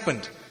 What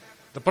happened?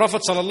 The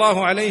Prophet sallallahu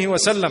alayhi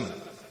wasallam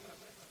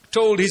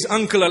told his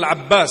uncle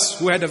Al-Abbas,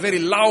 who had a very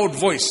loud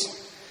voice.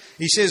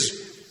 He says,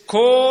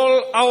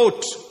 call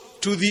out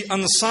to the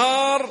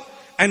Ansar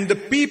and the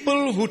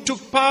people who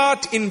took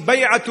part in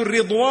Bay'atul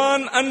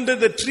Ridwan under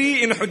the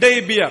tree in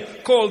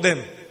Hudaybiyah. Call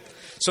them.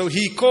 So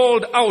he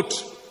called out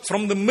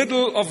from the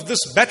middle of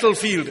this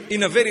battlefield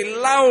in a very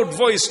loud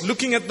voice,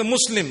 looking at the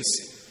Muslims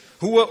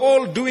who were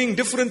all doing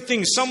different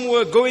things. Some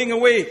were going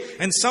away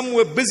and some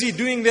were busy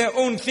doing their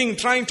own thing,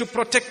 trying to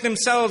protect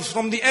themselves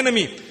from the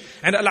enemy.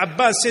 And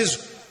Al-Abbas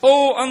says,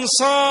 O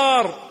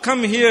Ansar,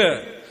 come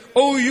here.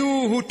 O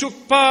you who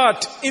took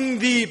part in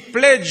the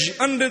pledge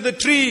under the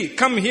tree,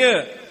 come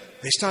here.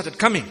 They started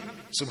coming,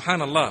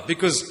 subhanallah,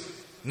 because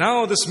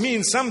now this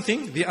means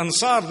something. The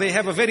Ansar, they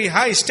have a very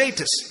high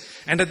status.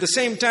 And at the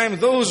same time,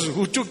 those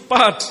who took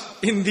part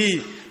in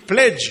the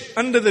pledge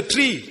under the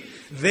tree,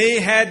 they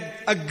had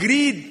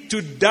agreed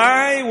to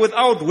die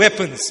without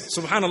weapons.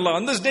 Subhanallah.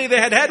 On this day they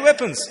had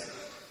weapons.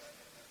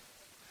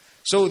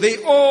 So they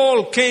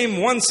all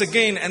came once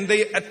again and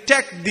they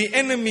attacked the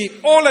enemy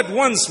all at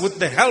once with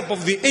the help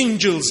of the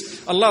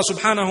angels. Allah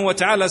subhanahu wa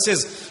ta'ala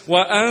says,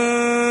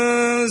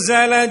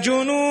 وَأَنزَلَ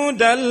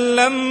جُنُودًا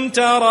لَمْ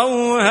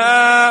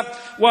تَرَوْهَا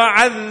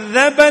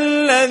وَعَذَّبَ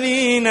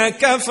الَّذِينَ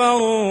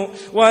كَفَرُوا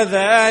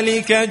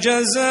وَذَلِكَ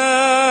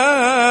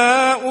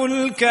جَزَاءُ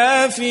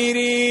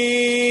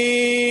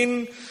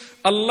الْكَافِرِينَ.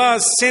 Allah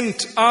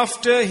sent,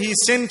 after He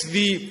sent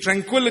the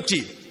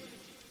tranquility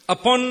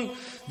upon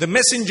the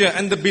messenger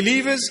and the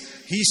believers,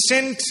 He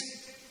sent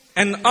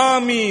an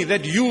army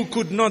that you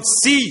could not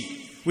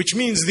see, which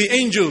means the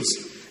angels.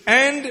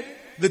 And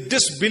the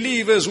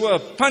disbelievers were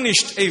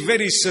punished a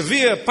very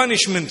severe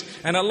punishment.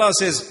 And Allah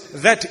says,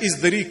 that is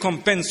the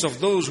recompense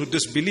of those who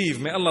disbelieve.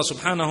 May Allah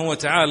subhanahu wa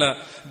ta'ala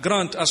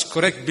grant us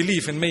correct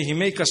belief, and may He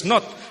make us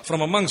not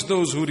from amongst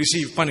those who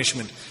receive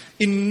punishment.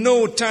 In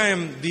no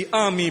time the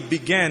army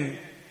began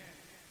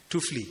to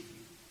flee.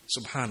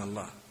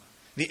 Subhanallah.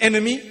 The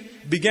enemy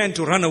began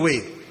to run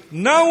away.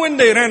 Now when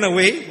they ran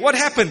away, what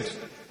happened?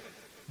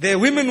 Their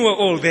women were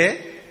all there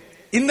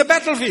in the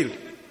battlefield.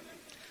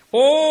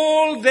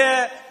 All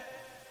their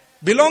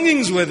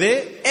belongings were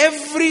there.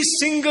 Every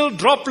single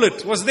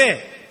droplet was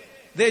there.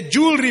 Their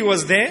jewelry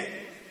was there.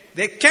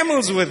 Their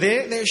camels were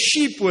there. Their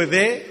sheep were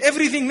there.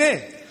 Everything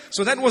there.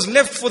 So that was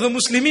left for the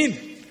Muslimin.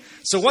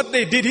 So what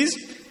they did is,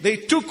 they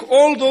took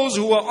all those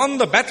who were on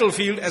the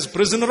battlefield as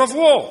prisoner of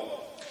war.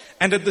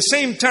 And at the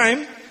same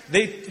time,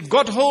 they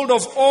got hold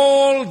of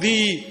all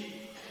the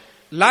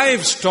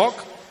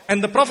livestock,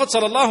 and the Prophet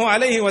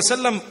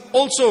ﷺ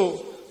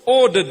also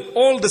ordered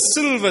all the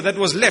silver that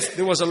was left.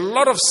 There was a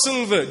lot of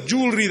silver,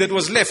 jewelry that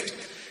was left.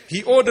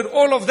 He ordered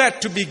all of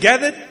that to be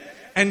gathered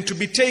and to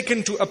be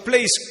taken to a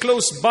place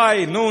close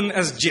by known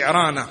as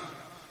Ji'rana.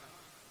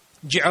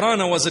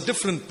 Ji'rana was a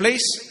different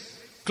place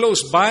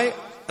close by,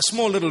 a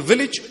small little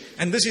village,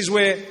 and this is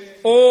where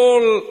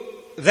all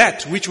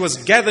that which was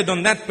gathered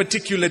on that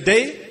particular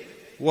day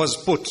was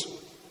put.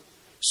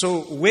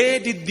 So where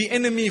did the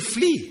enemy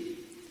flee?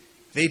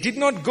 They did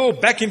not go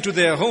back into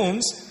their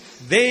homes.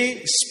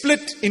 They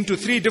split into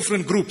 3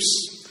 different groups.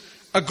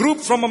 A group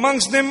from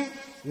amongst them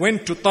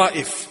went to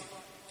Ta'if.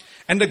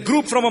 And a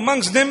group from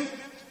amongst them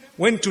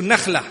went to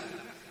Nakhla.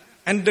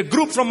 And the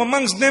group from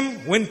amongst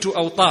them went to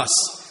Awtas.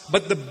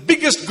 But the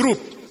biggest group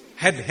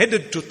had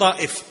headed to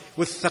Ta'if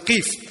with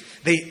Thaqif.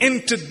 They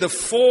entered the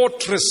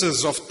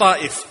fortresses of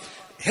Ta'if,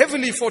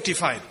 heavily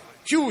fortified,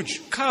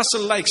 huge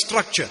castle-like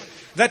structure.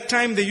 That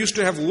time they used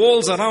to have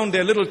walls around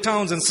their little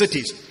towns and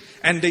cities.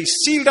 And they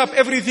sealed up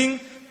everything,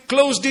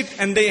 closed it,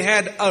 and they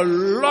had a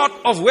lot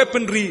of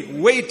weaponry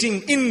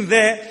waiting in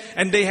there,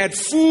 and they had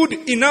food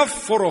enough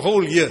for a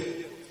whole year.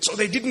 So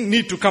they didn't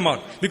need to come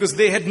out, because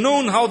they had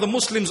known how the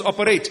Muslims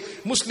operate.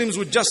 Muslims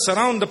would just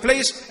surround the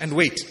place and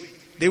wait.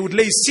 They would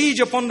lay siege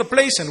upon the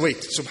place and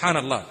wait.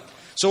 Subhanallah.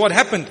 So what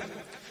happened?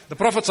 The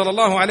Prophet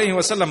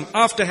ﷺ,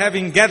 after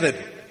having gathered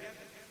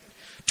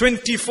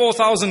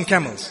 24,000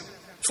 camels,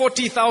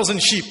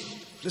 40,000 sheep.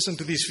 Listen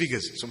to these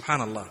figures.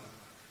 Subhanallah.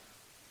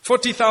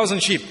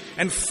 40,000 sheep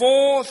and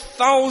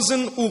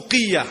 4,000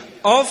 uqiyah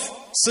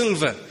of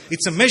silver.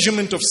 It's a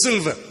measurement of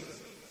silver.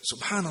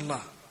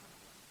 Subhanallah.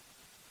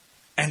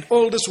 And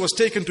all this was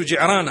taken to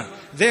Ji'rana.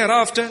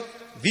 Thereafter,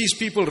 these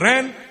people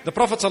ran. The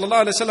Prophet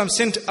ﷺ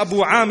sent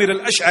Abu Amir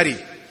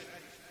al-Ash'ari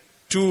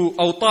to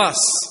Awtas,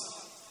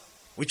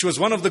 which was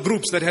one of the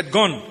groups that had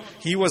gone.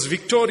 He was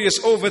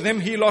victorious over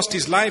them. He lost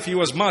his life. He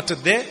was martyred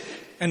there.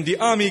 And the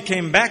army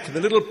came back, the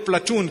little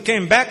platoon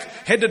came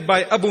back, headed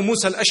by Abu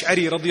Musa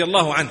al-Ash'ari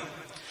radiyallahu anhu.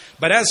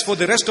 But as for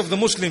the rest of the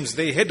Muslims,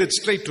 they headed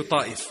straight to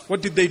Ta'if.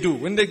 What did they do?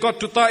 When they got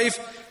to Ta'if,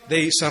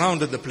 they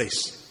surrounded the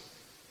place.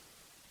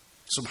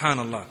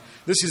 Subhanallah.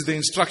 This is the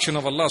instruction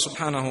of Allah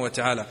subhanahu wa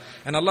ta'ala.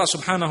 And Allah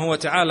subhanahu wa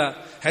ta'ala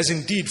has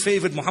indeed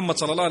favored Muhammad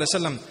sallallahu alayhi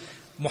wa sallam.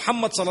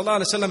 Muhammad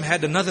sallallahu alayhi wa sallam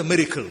had another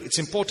miracle. It's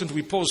important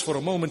we pause for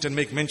a moment and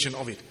make mention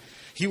of it.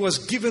 He was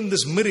given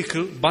this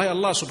miracle by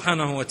Allah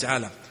subhanahu wa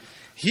ta'ala.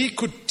 He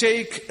could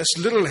take a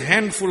little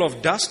handful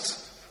of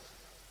dust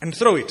and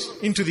throw it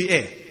into the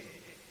air.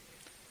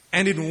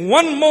 And in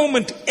one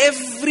moment,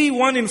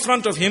 everyone in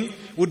front of him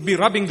would be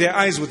rubbing their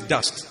eyes with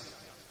dust.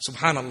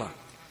 Subhanallah.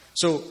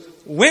 So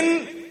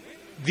when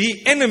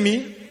the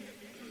enemy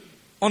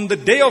on the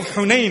day of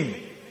Hunain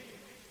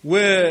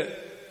were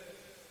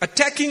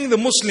attacking the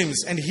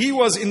Muslims and he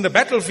was in the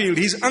battlefield,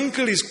 his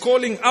uncle is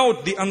calling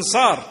out the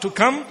Ansar to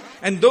come,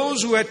 and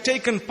those who had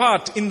taken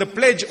part in the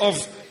pledge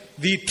of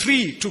the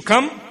tree to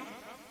come.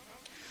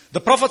 The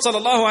Prophet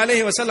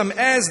ﷺ,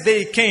 as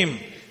they came,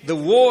 the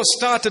war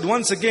started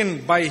once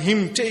again by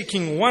him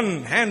taking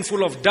one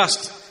handful of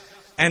dust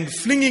and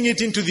flinging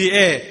it into the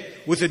air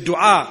with a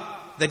dua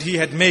that he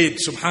had made,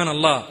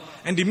 subhanallah.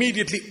 And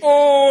immediately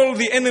all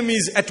the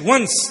enemies at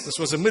once, this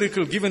was a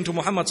miracle given to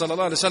Muhammad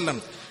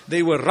ﷺ,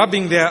 they were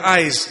rubbing their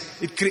eyes.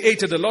 It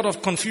created a lot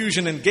of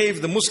confusion and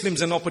gave the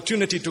Muslims an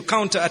opportunity to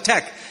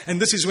counter-attack. And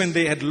this is when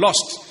they had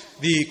lost.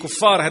 The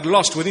kuffar had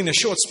lost within a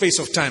short space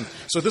of time.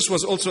 So this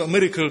was also a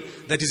miracle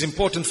that is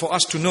important for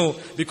us to know,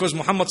 because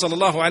Muhammad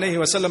sallallahu alayhi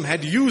wa sallam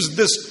had used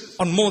this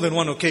on more than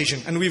one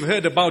occasion. And we've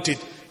heard about it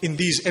in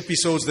these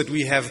episodes that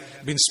we have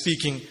been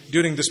speaking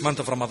during this month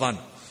of Ramadan.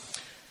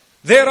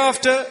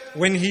 Thereafter,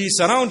 when he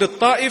surrounded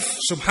Ta'if,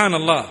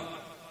 subhanallah,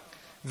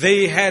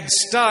 they had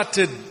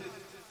started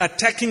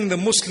attacking the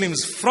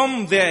Muslims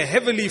from their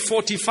heavily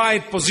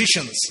fortified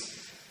positions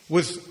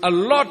with a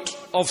lot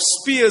of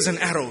spears and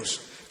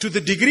arrows, to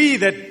the degree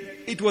that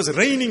it was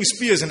raining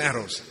spears and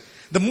arrows.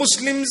 The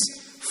Muslims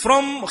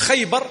from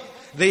Khaybar,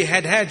 they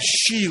had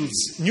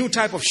shields, new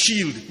type of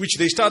shield, which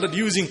they started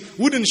using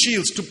wooden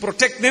shields to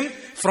protect them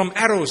from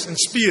arrows and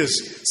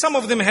spears. Some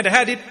of them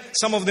had it,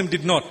 some of them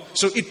did not.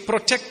 So it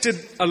protected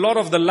a lot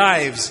of the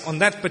lives on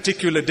that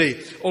particular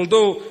day.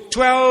 Although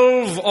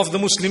 12 of the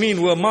Muslimin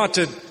were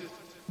martyred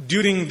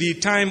during the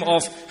time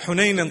of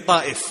Hunain and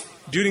Ta'if.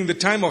 During the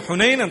time of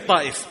Hunain and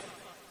Ta'if.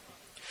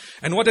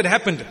 And what had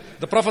happened?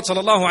 The Prophet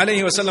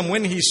ﷺ,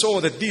 when he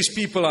saw that these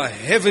people are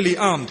heavily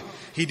armed,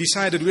 he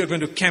decided, we are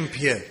going to camp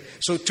here.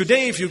 So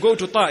today if you go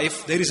to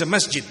Ta'if, there is a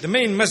masjid. The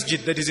main masjid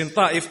that is in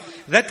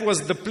Ta'if, that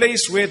was the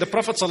place where the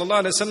Prophet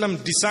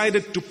ﷺ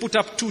decided to put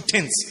up 2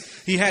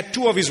 tents. He had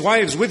 2 of his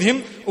wives with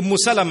him,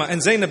 Salama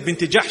and Zainab bint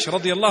Jahsh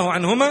radiyallahu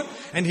anhuma,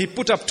 and he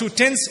put up 2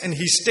 tents and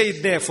he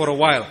stayed there for a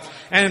while.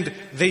 And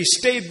they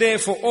stayed there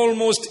for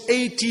almost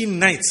 18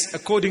 nights,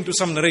 according to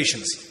some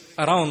narrations,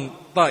 around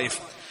Ta'if.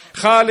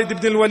 Khalid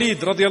ibn al-Walid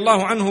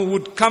radiyallahu anhu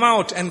would come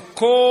out and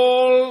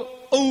call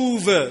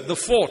over the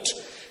fort,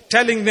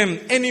 telling them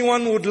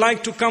anyone would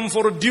like to come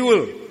for a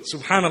duel.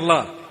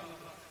 Subhanallah.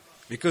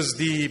 Because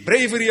the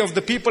bravery of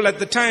the people at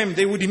the time,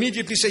 they would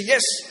immediately say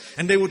yes,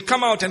 and they would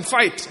come out and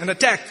fight and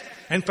attack.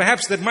 And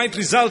perhaps that might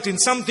result in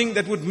something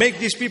that would make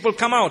these people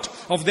come out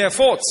of their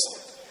forts.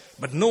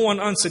 But no one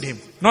answered him.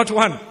 Not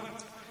one.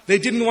 They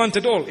didn't want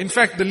at all. In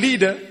fact, the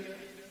leader,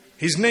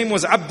 his name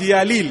was Abdi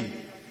Yalil.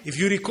 If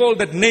you recall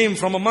that name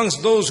from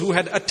amongst those who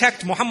had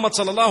attacked Muhammad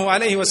sallallahu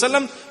alayhi wa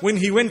sallam when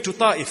he went to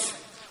Ta'if.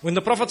 When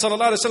the Prophet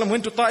sallallahu alayhi wa sallam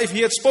went to Ta'if, he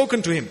had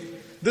spoken to him.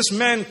 This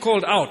man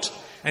called out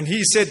and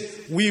he said,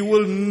 we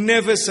will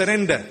never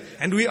surrender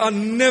and we are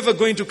never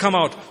going to come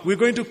out. We're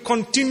going to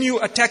continue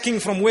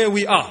attacking from where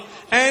we are.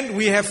 and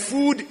we have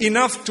food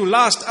enough to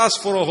last us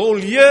for a whole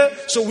year,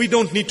 so we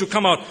don't need to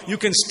come out. You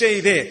can stay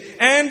there.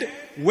 And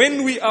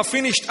when we are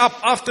finished up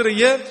after a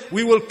year,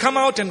 we will come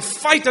out and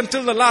fight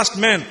until the last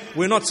man.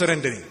 We're not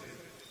surrendering.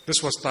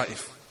 This was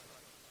Ta'if.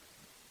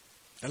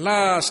 The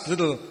last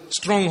little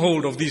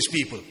stronghold of these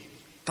people,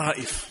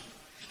 Ta'if.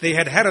 They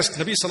had harassed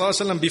Nabi Sallallahu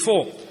Alaihi Wasallam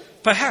before.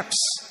 Perhaps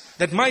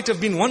that might have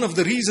been one of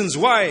the reasons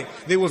why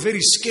they were very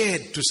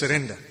scared to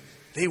surrender.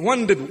 They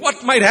wondered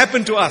what might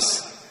happen to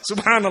us.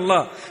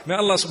 Subhanallah. May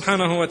Allah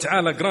subhanahu wa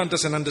ta'ala grant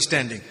us an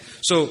understanding.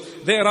 So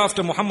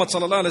thereafter Muhammad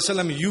Sallallahu Alaihi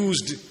Wasallam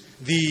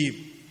used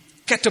the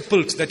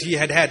catapult that he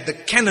had, the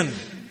cannon.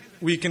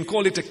 We can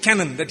call it a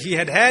cannon that he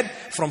had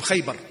from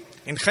Khaybar.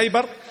 In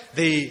Khaybar,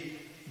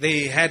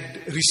 they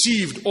had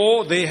received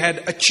or they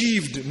had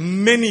achieved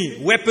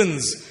many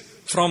weapons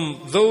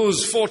from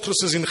those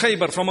fortresses in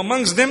Khaybar. From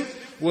amongst them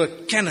were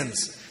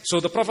cannons. So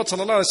the Prophet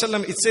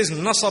ﷺ, it says,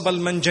 Nasab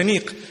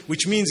al-Manjaniq,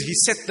 which means he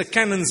set the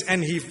cannons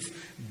and he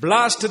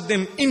blasted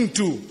them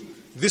into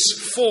this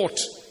fort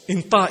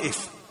in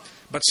Ta'if.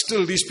 But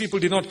still these people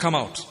did not come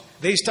out.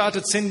 They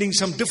started sending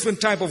some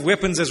different type of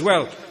weapons as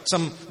well.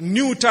 Some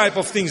new type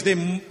of things.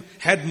 They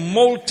had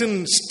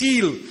molten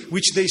steel,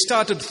 which they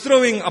started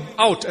throwing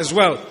out as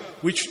well,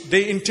 which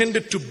they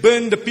intended to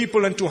burn the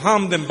people and to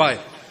harm them by.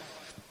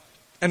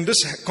 And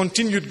this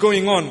continued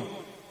going on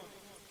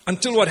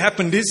until what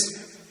happened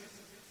is,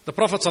 the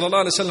Prophet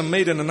ﷺ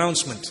made an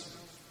announcement,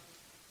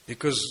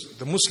 because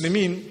the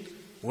Muslimin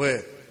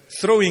were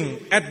throwing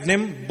at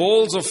them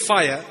balls of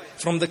fire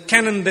from the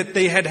cannon that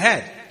they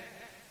had.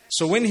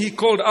 So when he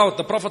called out,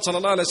 the Prophet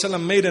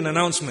ﷺ made an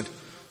announcement.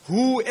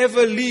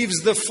 Whoever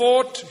leaves the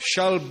fort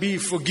shall be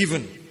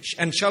forgiven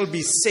and shall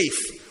be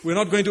safe. We're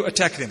not going to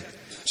attack them.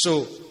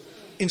 So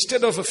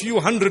instead of a few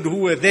hundred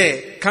who were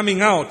there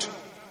coming out,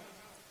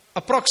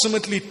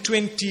 approximately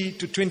 20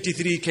 to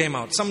 23 came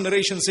out. Some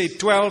narrations say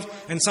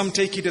 12 and some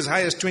take it as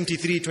high as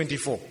 23,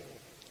 24.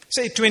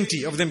 Say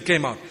 20 of them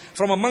came out.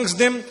 From amongst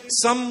them,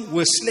 some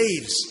were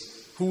slaves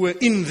who were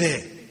in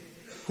there,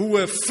 who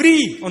were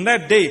free on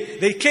that day.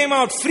 They came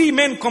out free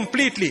men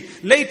completely.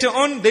 Later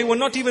on, they were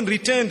not even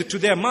returned to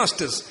their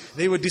masters.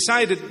 They were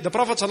decided, the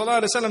Prophet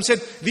ﷺ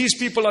said, these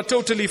people are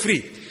totally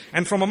free.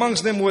 And from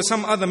amongst them were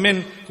some other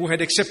men who had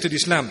accepted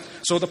Islam.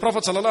 So the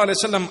Prophet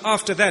ﷺ,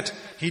 after that,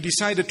 he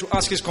decided to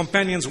ask his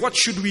companions, what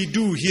should we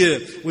do here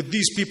with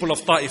these people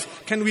of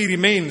Ta'if? Can we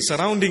remain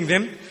surrounding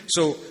them?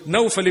 So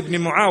Nawfal ibn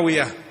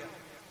Muawiyah,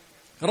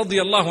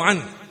 radiyallahu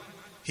anhu,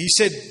 he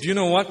said, do you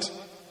know what?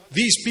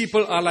 These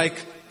people are like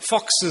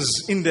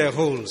foxes in their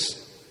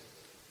holes.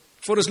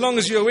 For as long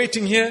as you're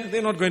waiting here,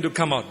 they're not going to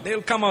come out.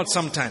 They'll come out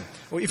sometime.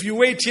 Or if you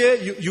wait here,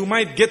 you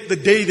might get the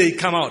day they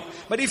come out.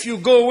 But if you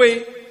go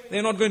away,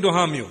 they're not going to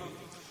harm you.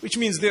 Which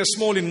means they're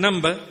small in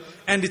number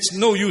and it's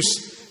no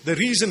use. The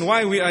reason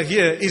why we are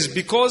here is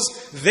because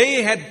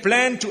they had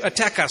planned to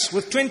attack us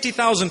with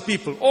 20,000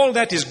 people. All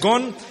that is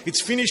gone.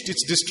 It's finished.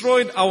 It's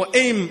destroyed. Our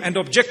aim and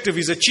objective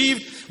is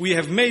achieved. We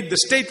have made the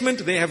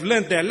statement. They have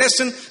learned their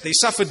lesson. They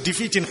suffered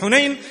defeat in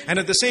Hunain. And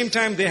at the same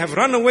time, they have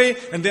run away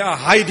and they are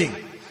hiding.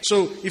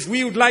 So if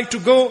we would like to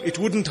go, it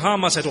wouldn't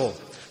harm us at all.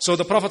 So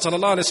the Prophet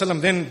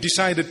ﷺ then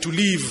decided to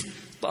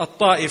leave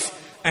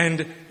Ta'if,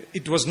 and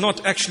it was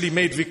not actually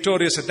made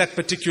victorious at that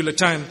particular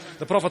time.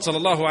 The Prophet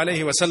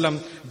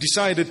ﷺ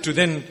decided to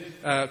then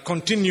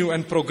continue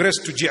and progress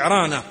to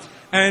Ji'rana.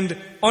 And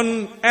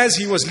as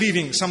he was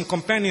leaving, some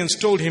companions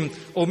told him,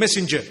 O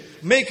Messenger,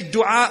 make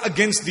dua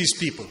against these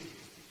people.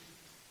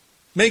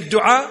 Make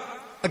dua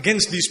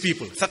against these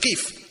people.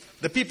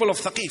 Thaqif, the people of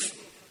Thaqif.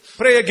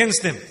 Pray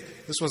against them.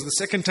 This was the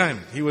second time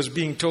he was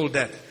being told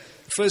that.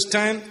 First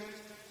time,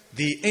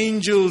 the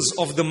angels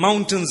of the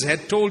mountains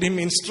had told him,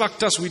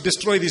 instruct us, we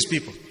destroy these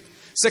people.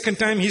 Second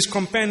time, his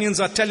companions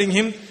are telling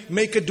him,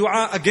 make a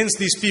dua against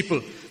these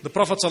people. The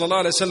Prophet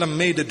ﷺ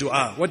made a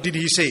dua. What did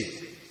he say?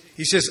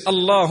 He says,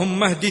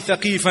 Allahumma hdi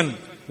thaqifan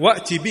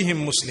wa'ti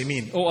bihim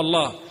muslimin. Oh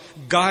Allah,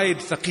 guide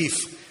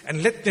Thaqif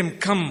and let them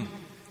come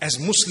as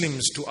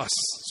Muslims to us.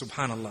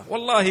 Subhanallah.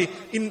 Wallahi,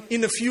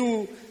 in a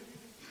few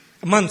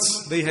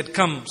months they had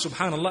come,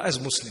 subhanallah, as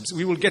Muslims.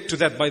 We will get to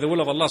that by the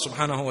will of Allah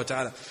subhanahu wa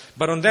ta'ala.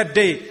 But on that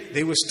day,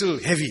 they were still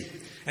heavy.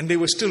 And they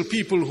were still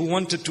people who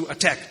wanted to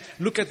attack.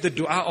 Look at the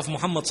dua of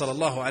Muhammad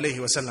sallallahu alayhi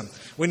wasallam.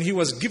 When he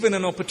was given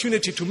an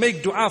opportunity to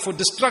make dua for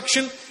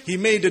destruction, he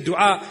made a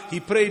dua. He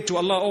prayed to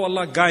Allah, oh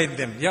Allah, guide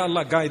them. Ya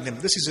Allah, guide them.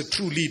 This is a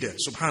true leader,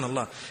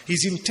 subhanallah.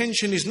 His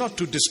intention is not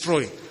to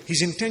destroy.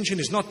 His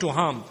intention is not to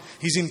harm.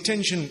 His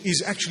intention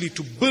is actually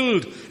to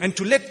build and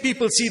to let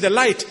people see the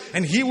light.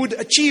 And he would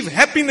achieve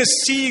happiness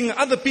seeing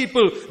other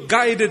people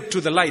guided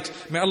to the light.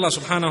 May Allah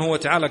subhanahu wa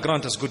ta'ala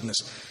grant us goodness.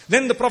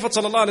 Then the Prophet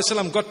sallallahu alayhi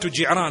wasallam got to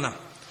Ji'rana.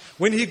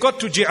 When he got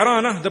to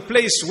Ji'rana, the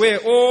place where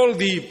all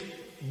the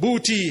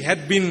booty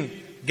had been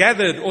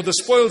gathered, or the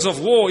spoils of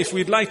war, if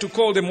we'd like to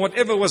call them,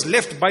 whatever was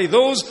left by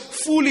those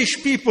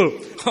foolish people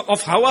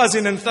of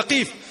Hawazin and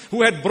Thaqif,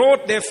 who had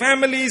brought their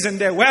families and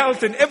their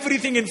wealth and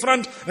everything in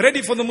front,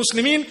 ready for the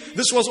Muslimin.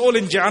 This was all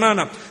in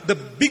Ji'rana. The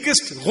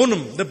biggest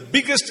ghunim, the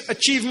biggest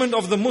achievement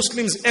of the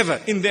Muslims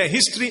ever in their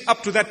history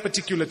up to that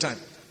particular time.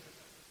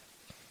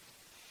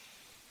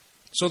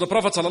 So the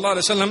Prophet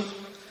ﷺ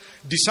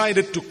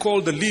decided to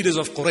call the leaders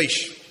of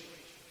Quraysh,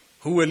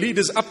 who were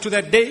leaders up to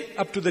that day,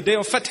 up to the day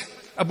of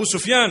Fath. Abu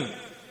Sufyan,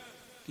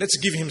 let's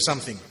give him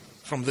something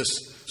from this.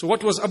 So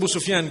what was Abu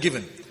Sufyan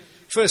given?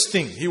 First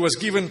thing, he was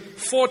given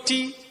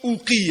 40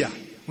 uqiyah,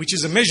 which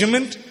is a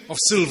measurement of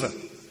silver.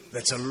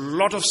 That's a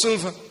lot of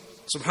silver,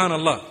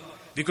 subhanallah.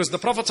 Because the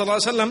Prophet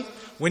ﷺ,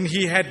 when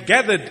he had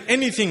gathered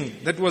anything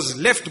that was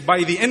left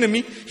by the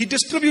enemy, he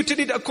distributed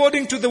it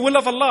according to the will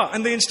of Allah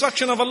and the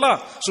instruction of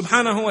Allah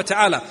subhanahu wa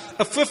ta'ala.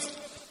 A fifth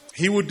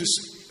he would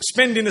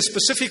spend in a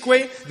specific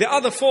way. The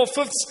other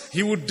 4/5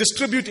 he would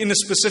distribute in a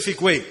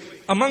specific way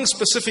among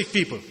specific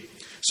people.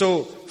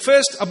 So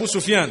first Abu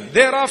Sufyan.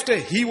 Thereafter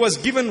he was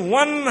given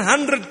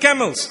 100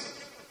 camels.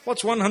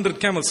 What's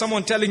 100 camels?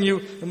 Someone telling you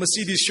the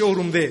Mercedes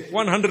showroom there.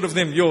 100 of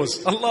them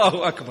yours.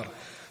 Allahu Akbar.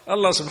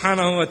 Allah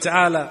subhanahu wa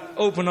ta'ala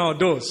open our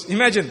doors.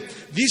 Imagine,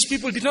 these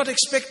people did not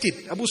expect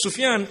it. Abu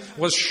Sufyan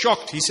was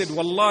shocked. He said,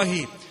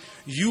 Wallahi,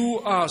 you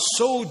are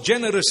so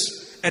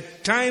generous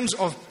at times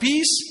of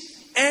peace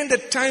and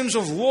at times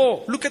of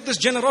war. Look at this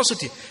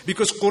generosity.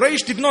 Because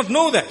Quraysh did not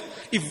know that.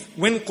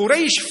 When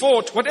Quraysh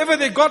fought, whatever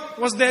they got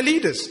was their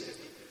leaders.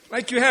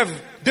 Like you have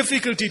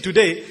difficulty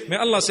today, may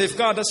Allah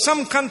safeguard us.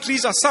 Some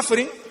countries are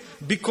suffering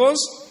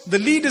because the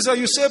leaders are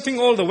usurping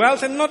all the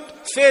wealth and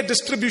not fair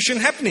distribution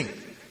happening.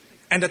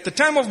 And at the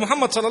time of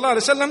Muhammad sallallahu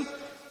alaihi wasallam,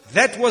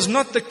 that was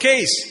not the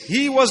case.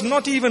 He was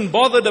not even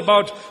bothered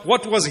about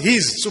what was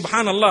his,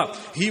 subhanallah.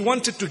 He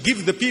wanted to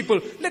give the people,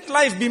 let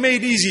life be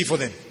made easy for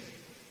them.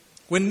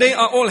 When they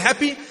are all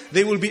happy,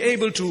 they will be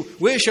able to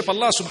worship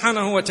Allah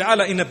subhanahu wa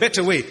ta'ala in a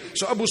better way.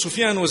 So Abu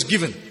Sufyan was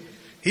given.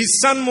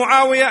 His son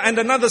Muawiyah and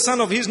another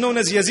son of his known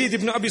as Yazid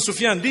ibn Abi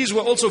Sufyan. These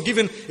were also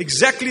given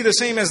exactly the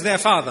same as their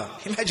father.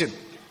 Imagine.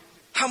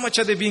 How much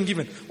are they being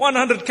given?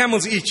 100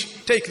 camels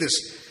each. Take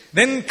this.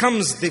 Then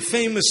comes the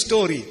famous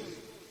story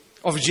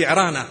of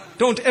Ji'rana.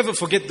 Don't ever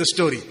forget the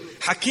story.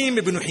 Hakim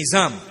ibn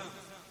Hizam.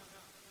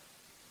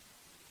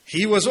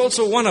 He was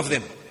also one of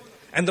them.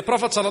 And the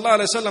Prophet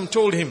ﷺ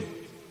told him,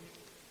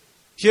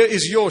 here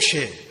is your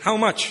share. How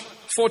much?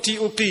 40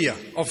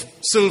 uqiyah of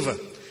silver,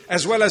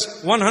 as well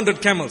as 100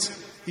 camels.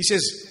 He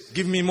says,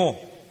 give me more.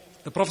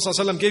 The Prophet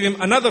ﷺ gave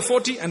him another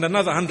 40 and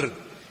another 100.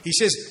 He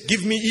says,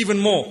 give me even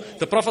more.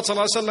 The Prophet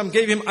ﷺ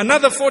gave him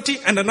another 40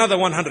 and another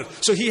 100.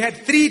 So he had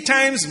 3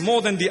 times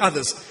more than the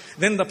others.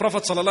 Then the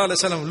Prophet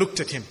ﷺ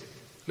looked at him.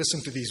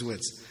 Listen to these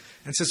words.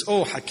 And says,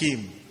 oh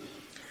Hakim,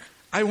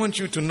 I want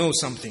you to know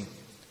something.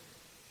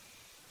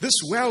 This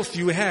wealth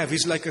you have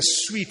is like a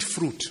sweet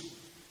fruit.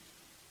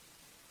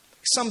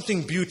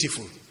 Something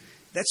beautiful.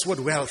 That's what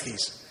wealth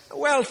is.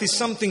 Wealth is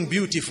something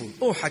beautiful.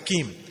 Oh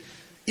Hakim,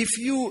 if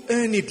you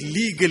earn it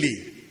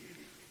legally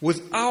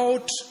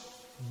without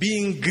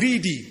being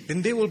greedy,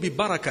 then there will be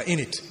barakah in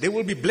it. There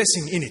will be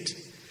blessing in it.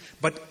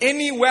 But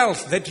any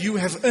wealth that you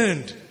have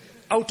earned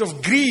out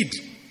of greed,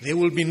 there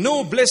will be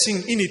no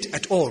blessing in it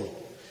at all.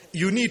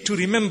 You need to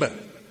remember,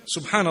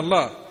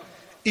 subhanallah,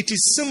 it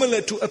is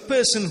similar to a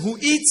person who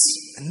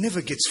eats and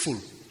never gets full.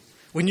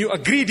 When you are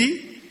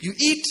greedy, you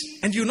eat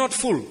and you're not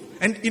full.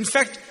 And in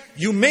fact,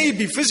 you may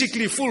be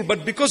physically full,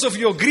 but because of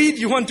your greed,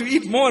 you want to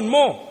eat more and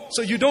more.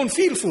 So you don't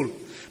feel full.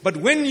 But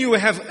when you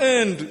have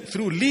earned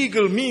through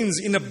legal means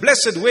in a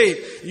blessed way,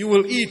 you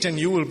will eat and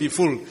you will be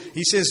full.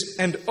 He says,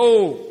 and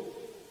oh,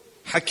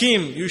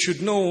 Hakim, you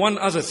should know one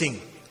other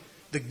thing.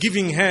 The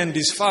giving hand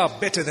is far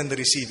better than the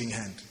receiving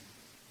hand.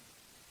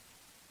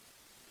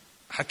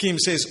 Hakim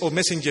says, oh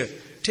messenger,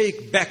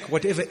 take back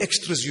whatever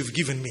extras you've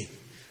given me.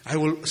 I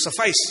will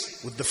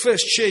suffice with the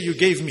first share you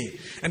gave me.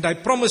 And I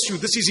promise you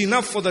this is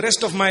enough for the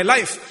rest of my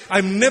life.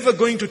 I'm never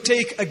going to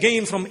take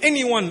again from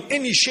anyone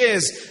any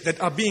shares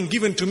that are being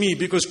given to me,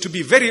 because to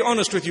be very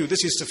honest with you,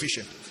 this is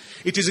sufficient.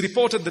 It is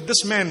reported that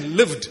this man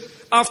lived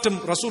after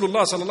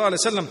Rasulullah sallallahu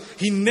alaihi wasallam.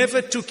 He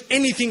never took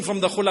anything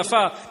from the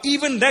khulafa.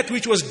 Even that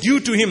which was due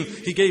to him,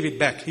 he gave it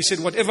back. He said,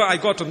 whatever I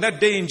got on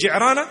that day in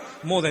Ji'rana,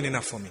 more than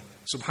enough for me.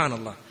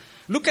 Subhanallah.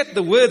 Look at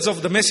the words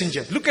of the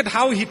messenger. Look at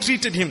how he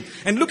treated him.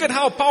 And look at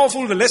how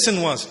powerful the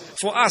lesson was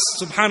for us,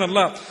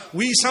 subhanallah.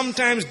 We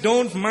sometimes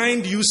don't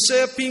mind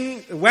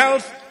usurping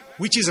wealth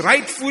which is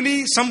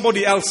rightfully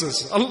somebody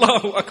else's.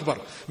 Allahu Akbar.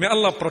 May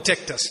Allah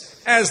protect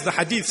us. As the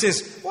hadith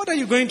says, what are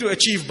you going to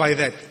achieve by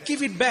that?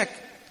 Give it back.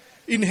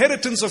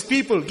 Inheritance of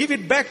people, give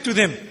it back to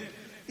them.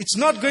 It's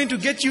not going to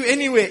get you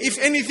anywhere. If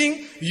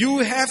anything, you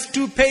have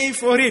to pay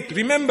for it.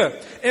 Remember,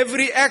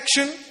 every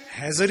action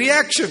has a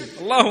reaction.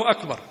 Allahu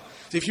Akbar.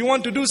 If you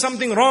want to do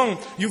something wrong,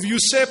 you've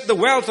usurped the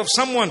wealth of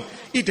someone,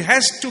 it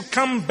has to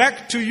come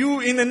back to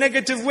you in a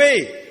negative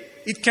way.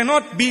 It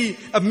cannot be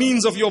a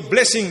means of your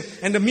blessing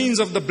and a means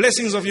of the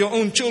blessings of your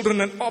own children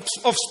and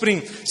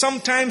offspring.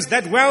 Sometimes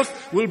that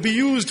wealth will be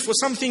used for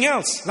something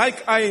else.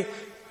 Like I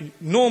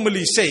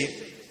normally say,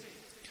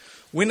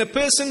 When a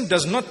person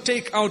does not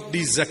take out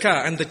the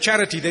zakah and the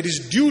charity that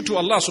is due to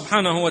Allah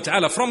subhanahu wa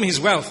ta'ala from his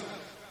wealth,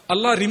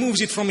 Allah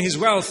removes it from his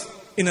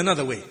wealth in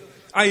another way.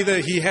 Either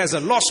he has a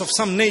loss of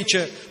some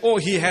nature, or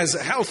he has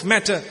a health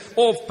matter,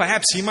 or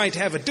perhaps he might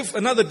have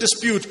another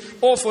dispute,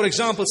 or for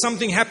example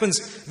something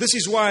happens. This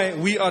is why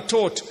we are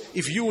taught,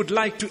 if you would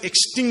like to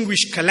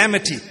extinguish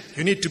calamity,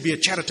 you need to be a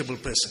charitable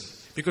person.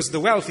 Because the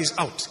wealth is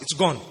out, it's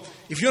gone.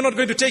 If you're not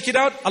going to take it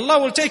out, Allah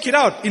will take it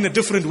out in a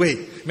different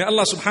way. May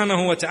Allah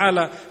subhanahu wa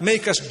ta'ala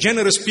make us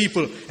generous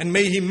people, and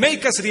may He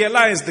make us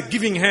realize the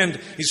giving hand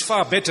is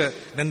far better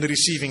than the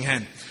receiving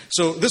hand.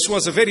 So this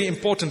was a very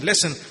important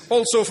lesson.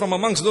 Also from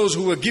amongst those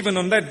who were given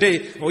on that day,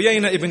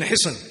 Uyayna ibn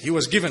Hisn, he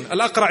was given.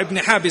 Al-Aqra ibn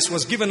Habis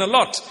was given a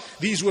lot.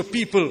 These were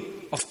people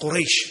of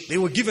Quraysh. They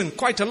were given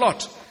quite a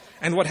lot.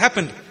 And what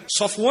happened?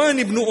 Safwan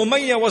ibn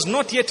Umayyah was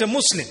not yet a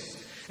Muslim.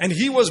 And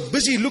he was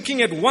busy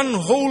looking at one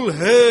whole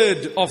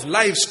herd of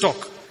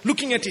livestock.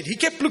 Looking at it. He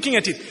kept looking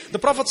at it. The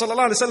Prophet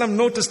ﷺ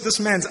noticed this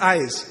man's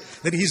eyes,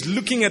 that he's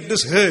looking at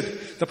this herd.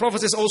 The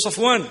Prophet says, "Oh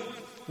Safwan,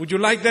 would you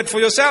like that for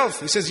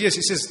yourself?" He says, "Yes."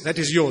 He says, "That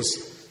is yours."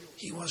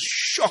 He was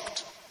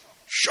shocked.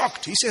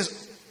 He says,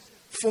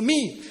 "For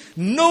me,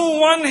 no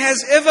one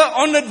has ever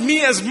honored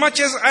me as much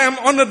as I am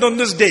honored on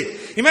this day."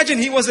 Imagine,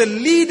 he was a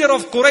leader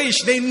of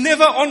Quraysh. They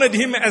never honored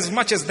him as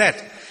much as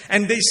that.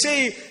 And they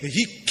say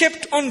he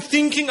kept on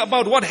thinking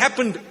about what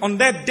happened on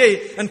that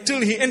day until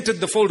he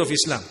entered the fold of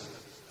Islam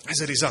as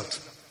a result.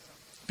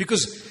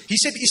 Because he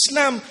said,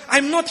 "Islam,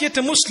 I'm not yet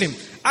a Muslim.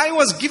 I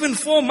was given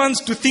 4 months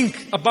to think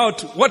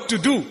about what to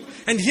do.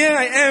 And here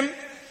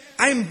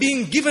I'm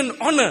being given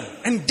honor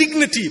and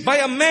dignity by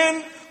a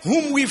man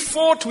whom we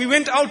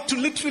went out to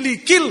literally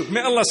kill.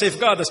 May Allah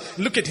safeguard us."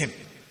 Look at him.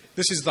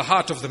 This is the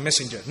heart of the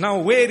messenger. Now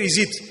where is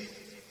it?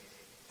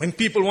 When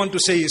people want to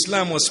say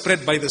Islam was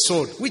spread by the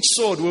sword, which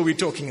sword were we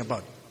talking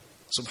about?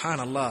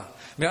 Subhanallah.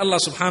 May Allah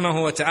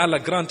subhanahu wa ta'ala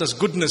grant us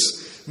goodness.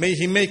 May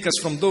He make us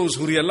from those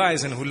who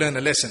realize and who learn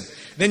a lesson.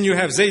 Then you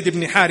have Zayd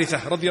ibn Haritha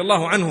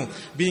radiallahu anhu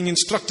being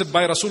instructed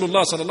by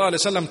Rasulullah sallallahu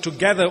alaihi wasallam to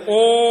gather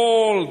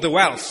all the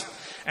wealth.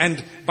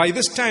 And by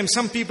this time,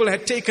 some people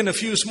had taken a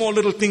few small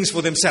little things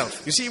for themselves.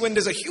 You see, when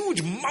there's a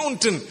huge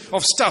mountain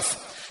of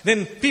stuff,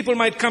 then people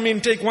might come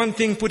in, take one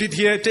thing, put it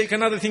here, take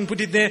another thing,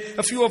 put it there.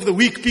 A few of the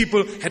weak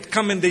people had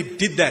come and they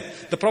did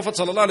that. The Prophet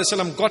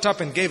ﷺ got up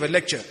and gave a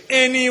lecture.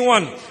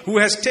 Anyone who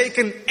has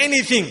taken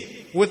anything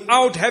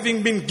without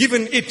having been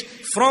given it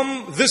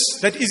from this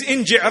that is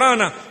in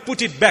Ji'rana,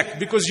 put it back,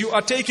 because you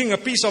are taking a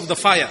piece of the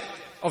fire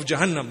of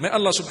Jahannam. May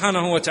Allah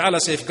subhanahu wa ta'ala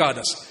safeguard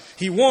us.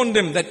 He warned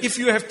them that if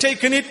you have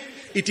taken it,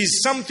 it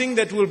is something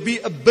that will be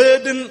a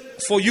burden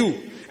for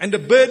you and a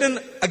burden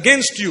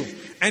against you.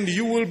 And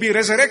you will be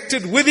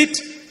resurrected with it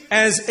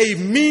as a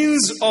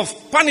means of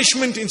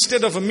punishment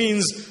instead of a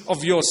means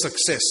of your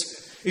success.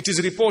 It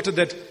is reported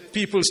that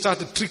people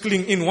started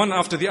trickling in one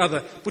after the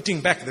other,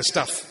 putting back the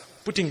stuff.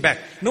 Putting back.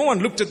 No one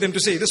looked at them to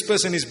say, this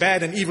person is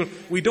bad and evil.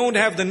 We don't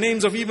have the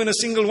names of even a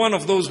single one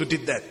of those who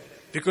did that.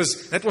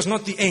 Because that was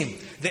not the aim.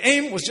 The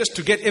aim was just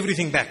to get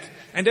everything back.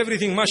 And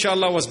everything,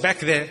 mashallah, was back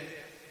there.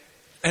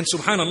 And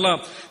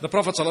subhanallah, the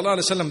Prophet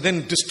ﷺ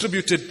then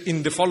distributed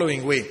in the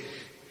following way.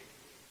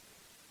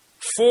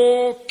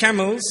 4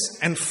 camels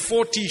and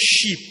 40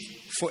 sheep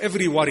for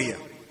every warrior.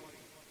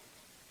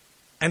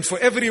 And for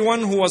everyone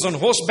who was on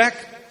horseback,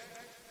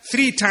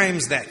 3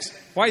 times that.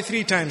 Why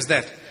 3 times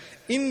that?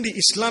 In the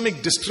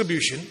Islamic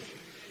distribution,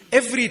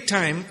 every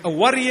time a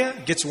warrior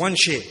gets 1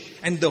 share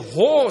and the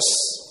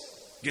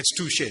horse gets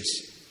 2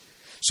 shares.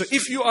 So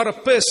if you are a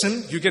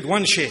person, you get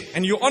 1 share.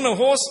 And you're on a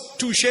horse,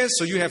 2 shares,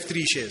 so you have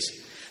 3 shares.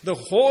 The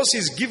horse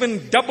is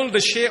given double the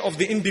share of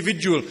the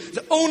individual.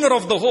 The owner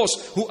of the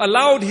horse who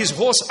allowed his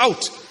horse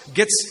out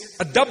gets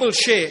a double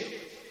share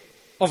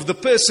of the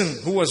person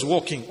who was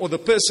walking or the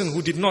person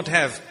who did not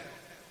have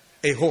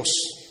a horse.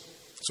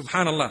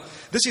 Subhanallah.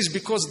 This is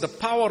because the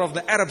power of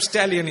the Arab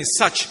stallion is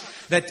such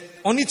that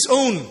on its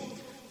own,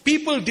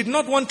 people did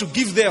not want to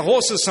give their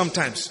horses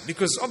sometimes.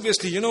 Because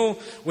obviously, you know,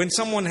 when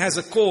someone has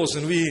a cause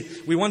and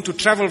we want to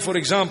travel, for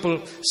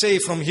example, say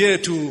from here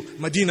to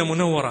Medina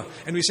Munawwara.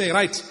 And we say,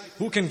 right,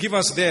 who can give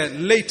us their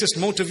latest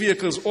motor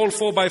vehicles, all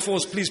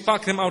 4x4s, please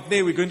park them out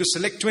there. We're going to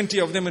select 20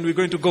 of them and we're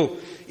going to go.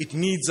 It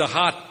needs a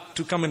heart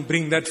to come and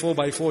bring that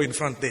 4x4 in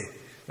front there.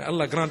 May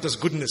Allah grant us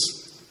goodness.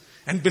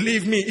 And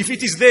believe me, if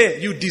it is there,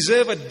 you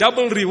deserve a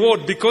double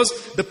reward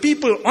because the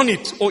people on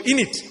it or in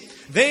it,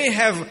 they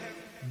have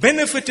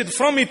benefited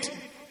from it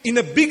in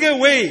a bigger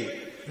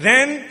way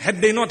than had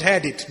they not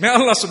had it. May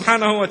Allah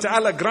subhanahu wa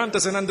ta'ala grant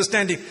us an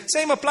understanding.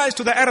 Same applies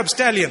to the Arab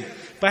stallion.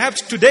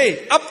 Perhaps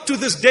today, up to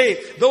this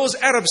day, those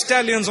Arab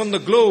stallions on the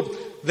globe,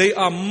 they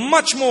are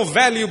much more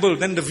valuable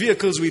than the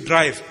vehicles we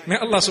drive. May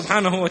Allah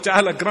subhanahu wa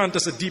ta'ala grant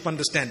us a deep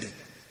understanding.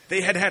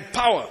 They had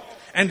power.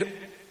 And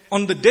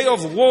on the day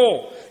of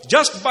war,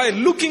 just by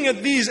looking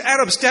at these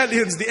Arab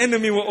stallions, the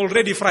enemy were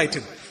already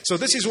frightened. So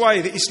this is why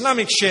the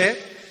Islamic share,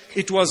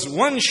 it was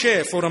 1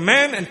 share for a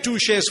man and 2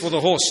 shares for the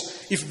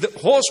horse. If the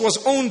horse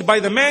was owned by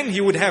the man,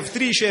 he would have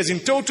 3 shares in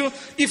total.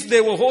 If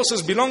there were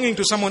horses belonging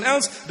to someone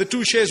else, the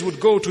 2 shares would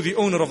go to the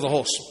owner of the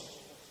horse.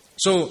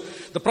 So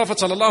the Prophet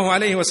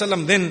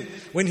ﷺ then,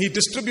 when he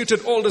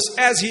distributed all this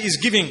as he is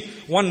giving,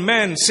 one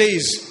man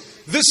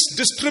says, this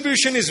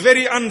distribution is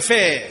very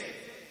unfair.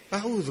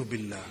 A'udhu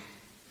billah.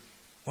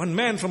 One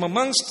man from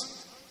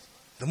amongst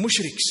the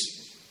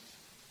mushriks,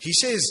 he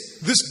says,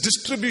 this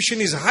distribution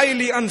is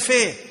highly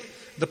unfair.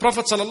 The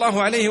Prophet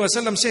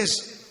ﷺ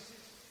says,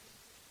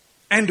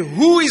 and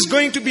who is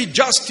going to be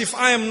just if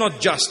I am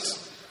not just?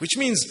 Which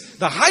means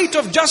the height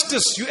of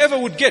justice you ever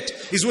would get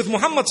is with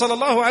Muhammad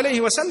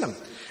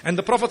ﷺ. And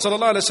the Prophet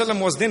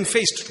ﷺ was then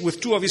faced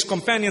with two of his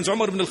companions,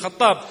 Umar ibn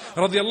al-Khattab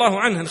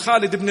radiallahu anhu and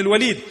Khalid ibn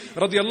al-Walid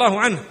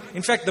radiallahu anhu.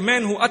 In fact, the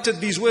man who uttered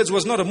these words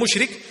was not a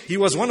mushrik, he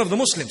was one of the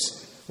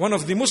Muslims. One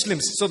of the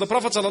Muslims. So the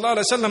Prophet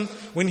ﷺ,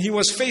 when he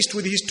was faced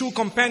with his two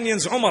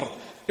companions, Umar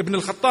ibn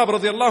al-Khattab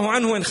radiallahu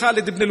anhu and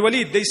Khalid ibn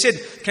al-Walid, they said,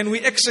 can we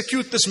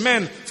execute this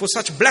man for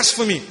such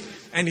blasphemy?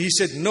 And he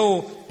said,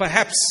 no,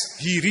 perhaps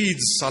he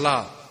reads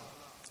Salah.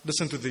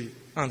 Listen to the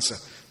answer.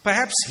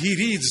 Perhaps he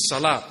reads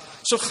Salah.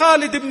 So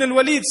Khalid ibn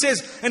al-Walid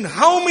says, and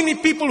how many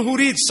people who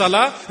read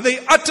Salah, they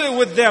utter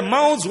with their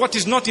mouths what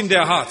is not in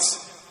their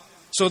hearts.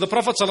 So the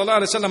Prophet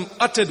ﷺ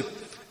uttered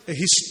a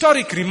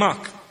historic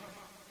remark.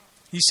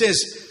 He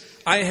says,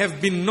 I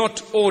have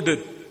not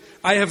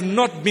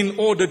been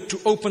ordered to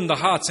open the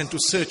hearts and to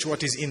search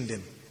what is in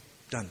them.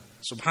 Done.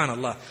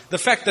 Subhanallah. The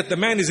fact that the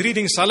man is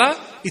reading Salah,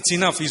 it's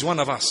enough, he's one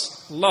of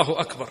us. Allahu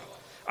Akbar.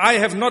 I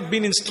have not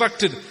been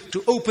instructed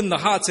to open the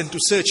hearts and to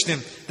search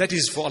them. That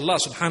is for Allah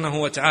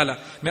subhanahu wa ta'ala.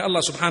 May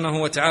Allah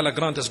subhanahu wa ta'ala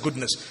grant us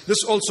goodness.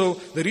 This also,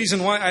 the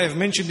reason why I have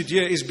mentioned it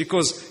here is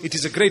because it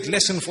is a great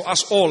lesson for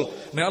us all.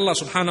 May Allah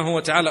subhanahu wa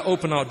ta'ala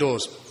open our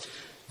doors.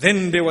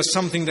 Then there was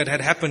something that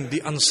had happened.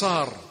 The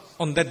Ansar,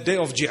 on that day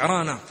of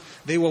Ji'rana,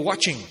 they were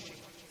watching.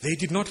 They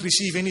did not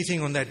receive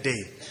anything on that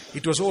day.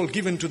 It was all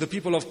given to the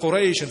people of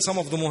Quraysh and some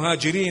of the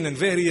Muhajirin and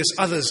various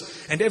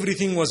others. And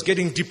everything was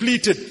getting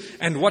depleted.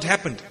 And what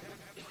happened?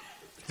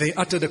 They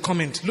uttered a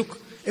comment, look,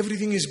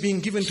 everything is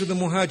being given to the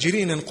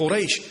Muhajirin and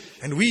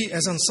Quraysh, and we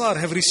as Ansar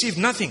have received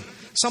nothing.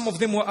 Some of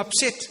them were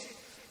upset.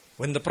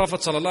 When the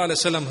Prophet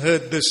ﷺ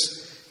heard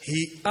this,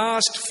 he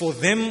asked for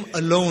them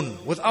alone,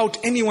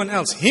 without anyone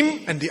else,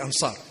 him and the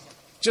Ansar.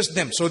 Just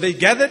them. So they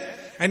gathered,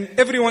 and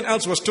everyone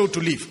else was told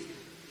to leave.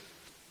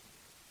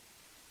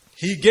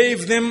 He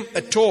gave them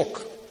a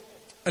talk,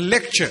 a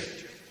lecture,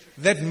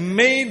 that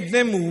made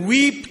them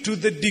weep to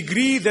the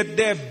degree that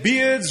their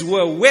beards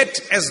were wet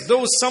as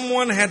though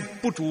someone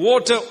had put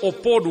water or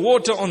poured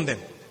water on them.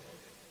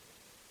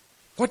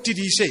 What did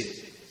he say?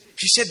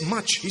 He said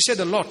much. He said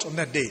a lot on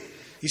that day.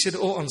 He said,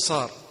 "O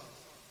Ansar,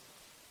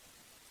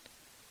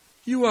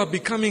 you are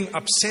becoming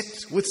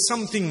upset with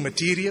something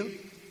material.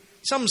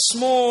 Some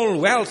small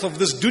wealth of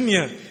this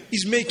dunya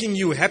is making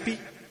you happy.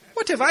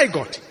 What have I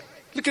got?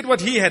 Look at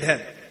what he had.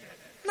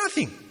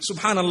 Nothing.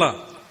 Subhanallah."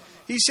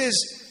 He says,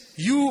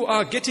 you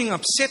are getting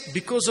upset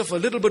because of a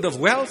little bit of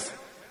wealth?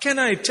 Can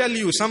I tell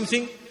you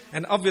something?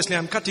 And obviously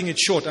I'm cutting it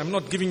short. I'm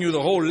not giving you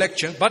the whole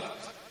lecture. But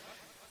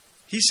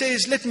he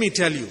says, let me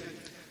tell you.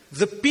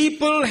 The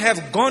people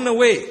have gone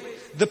away.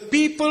 The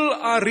people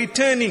are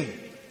returning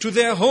to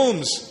their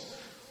homes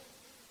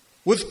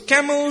with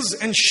camels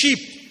and sheep.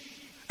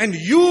 And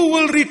you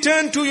will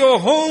return to your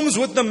homes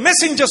with the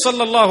Messenger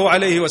sallallahu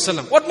alaihi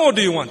wasallam. What more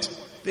do you want?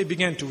 They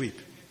began to weep.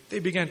 They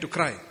began to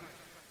cry.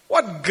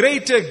 What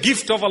greater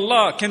gift of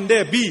Allah can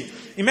there be?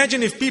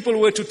 Imagine if people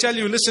were to tell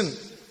you, listen,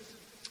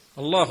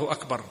 Allahu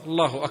Akbar,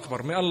 Allahu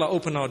Akbar, may Allah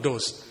open our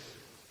doors.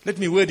 Let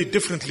me word it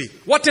differently.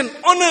 What an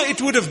honor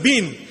it would have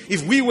been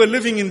if we were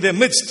living in their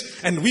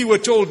midst and we were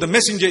told the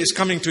messenger is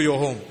coming to your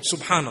home.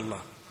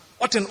 Subhanallah.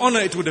 What an honor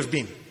it would have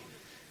been.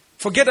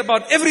 Forget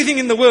about everything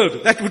in the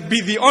world. That would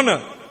be the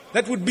honor.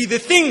 That would be the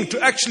thing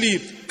to actually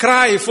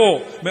cry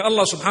for. May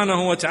Allah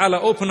subhanahu wa ta'ala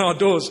open our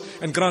doors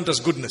and grant us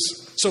goodness.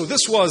 So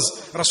this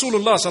was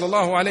Rasulullah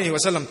sallallahu alayhi wa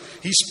sallam.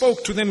 He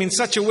spoke to them in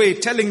such a way,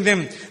 telling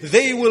them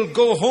they will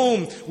go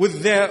home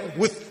with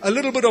a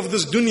little bit of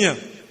this dunya.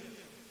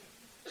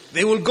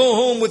 They will go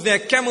home with their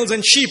camels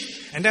and sheep.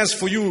 And as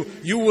for you,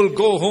 you will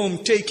go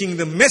home taking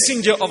the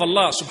messenger of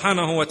Allah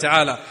subhanahu wa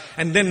ta'ala.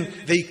 And then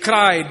they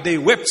cried, they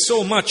wept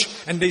so much.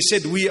 And they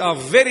said, we are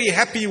very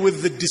happy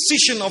with the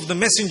decision of the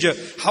messenger.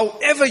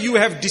 However you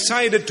have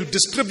decided to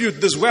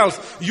distribute this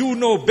wealth, you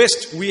know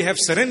best. We have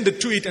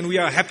surrendered to it and we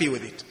are happy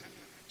with it.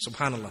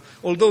 Subhanallah.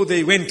 Although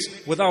they went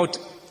without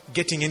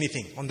getting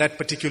anything on that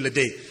particular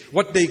day.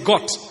 What they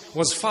got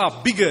was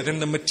far bigger than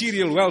the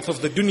material wealth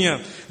of the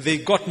dunya. They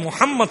got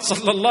Muhammad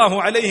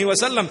sallallahu alayhi wa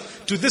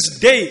sallam. To this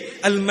day,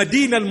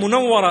 Al-Madinah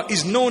Al-Munawwara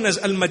is known as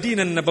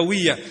Al-Madinah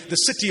Al-Nabawiyya, the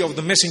city of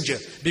the messenger,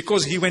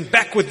 because he went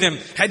back with them.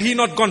 Had he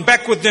not gone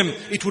back with them,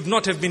 it would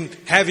not have been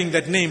having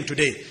that name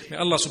today. May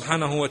Allah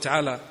subhanahu wa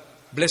ta'ala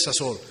bless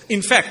us all.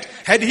 In fact,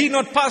 had he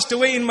not passed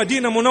away in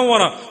Madinah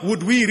Munawwara,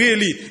 would we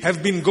really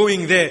have been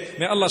going there?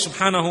 May Allah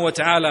subhanahu wa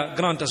ta'ala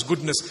grant us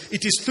goodness.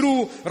 It is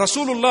through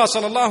Rasulullah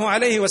sallallahu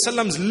alayhi wa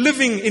sallam's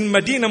living in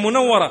Madinah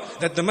Munawwara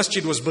that the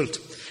masjid was built.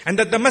 And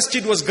that the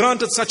masjid was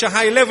granted such a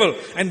high level.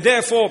 And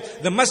therefore,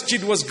 the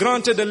masjid was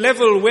granted a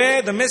level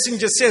where the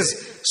messenger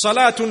says,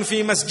 Salatun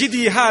fi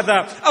masjidi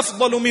hadha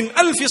afdalu min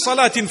alfi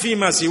salatin fi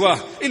ma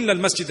siwah illa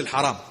al-masjid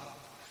al-haram.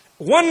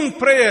 One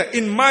prayer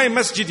in my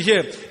masjid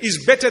here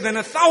is better than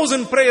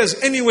 1,000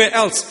 prayers anywhere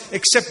else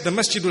except the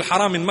Masjid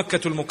al-Haram in Makkah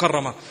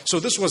al-Mukarramah.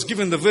 So this was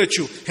given the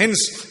virtue.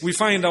 Hence, we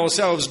find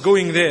ourselves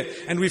going there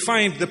and we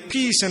find the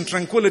peace and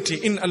tranquility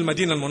in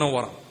Al-Madinah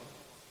al-Munawwarah.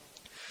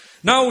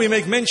 Now we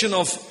make mention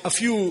of a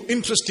few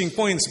interesting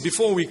points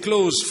before we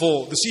close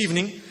for this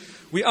evening.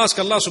 We ask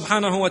Allah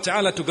subhanahu wa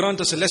ta'ala to grant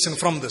us a lesson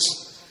from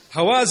this.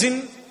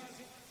 Hawazin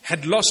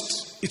had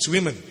lost its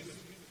women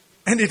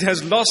and it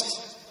has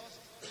lost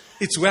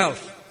its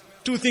wealth.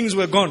 Two things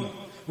were gone.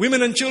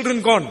 Women and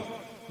children gone.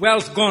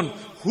 Wealth gone.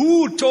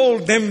 Who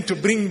told them to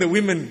bring the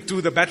women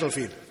to the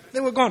battlefield? They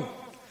were gone.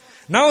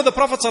 Now the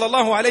Prophet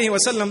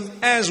ﷺ,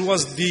 as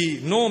was the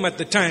norm at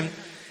the time,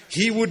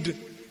 he would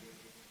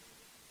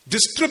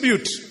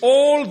distribute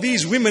all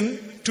these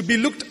women to be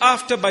looked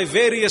after by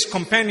various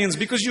companions,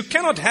 because you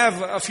cannot have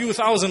a few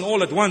thousand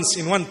all at once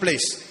in one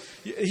place.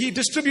 He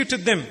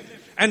distributed them.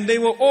 And they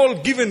were all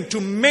given to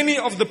many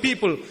of the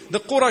people, the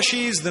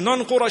Qurashis, the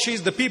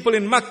non-Qurashis, the people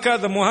in Makkah,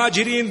 the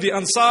Muhajirin, the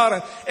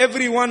Ansar.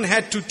 Everyone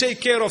had to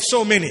take care of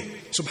so many.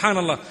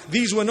 Subhanallah.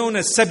 These were known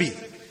as Sabi,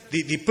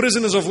 the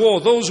prisoners of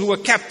war, those who were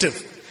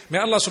captive. May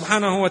Allah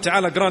subhanahu wa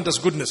ta'ala grant us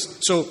goodness.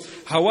 So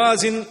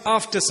Hawazin,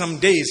 after some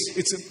days,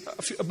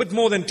 it's a bit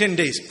more than 10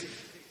 days,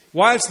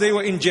 whilst they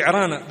were in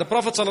Ji'rana, the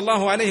Prophet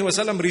sallallahu alaihi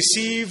wasallam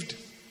received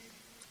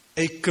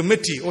a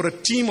committee or a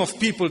team of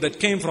people that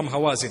came from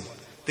Hawazin.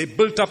 They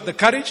built up the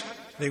courage.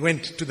 They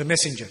went to the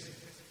messenger.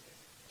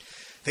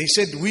 They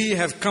said, we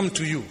have come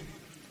to you.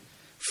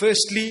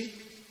 Firstly,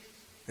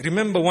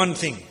 remember one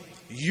thing.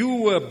 You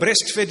were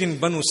breastfed in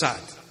Banu Sa'd.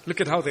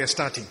 Look at how they are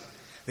starting.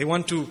 They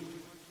want to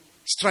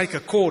strike a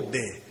chord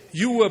there.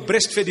 You were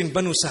breastfed in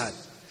Banu Sa'd.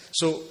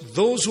 So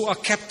those who are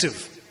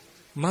captive,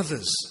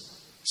 mothers,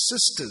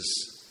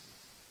 sisters,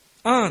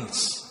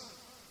 aunts,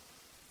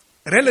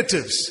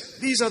 relatives,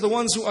 these are the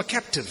ones who are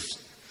captive.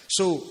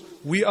 So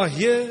we are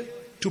here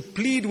to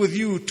plead with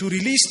you to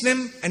release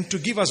them and to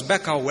give us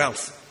back our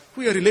wealth.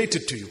 We are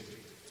related to you.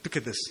 Look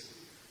at this.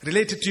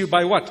 Related to you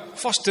by what?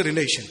 Foster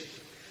relation.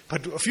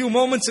 But a few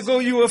moments ago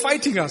you were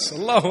fighting us.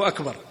 Allahu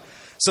Akbar.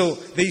 So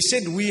they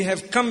said, we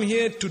have come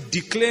here to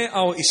declare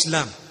our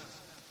Islam.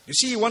 You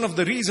see, one of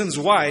the reasons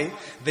why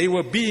they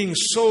were being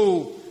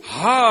so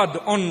hard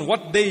on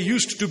what they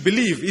used to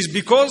believe is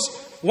because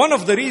one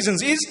of the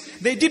reasons is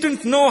they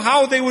didn't know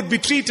how they would be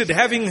treated,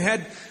 having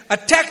had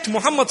attacked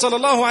Muhammad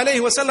sallallahu alaihi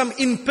wasallam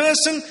in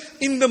person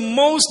in the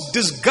most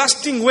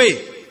disgusting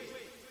way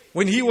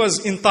when he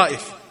was in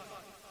Taif.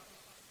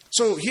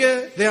 So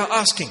here they are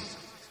asking,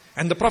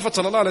 and the Prophet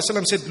sallallahu alaihi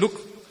wasallam said, look,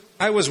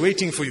 I was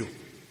waiting for you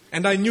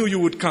and I knew you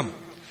would come.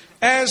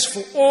 As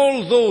for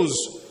all those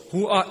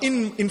who are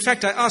in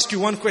fact, I ask you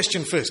one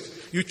question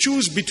first. You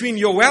choose between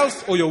your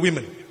wealth or your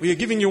women. We are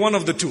giving you one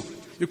of the two.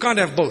 You can't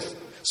have both.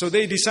 So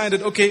they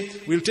decided, okay,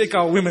 we'll take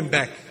our women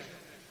back.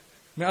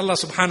 May Allah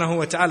subhanahu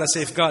wa ta'ala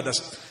safeguard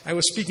us. I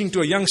was speaking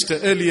to a youngster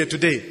earlier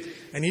today,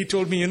 and he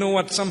told me, you know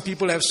what, some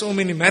people have so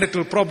many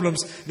marital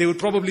problems, they would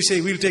probably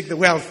say, we'll take the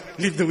wealth,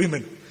 leave the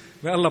women.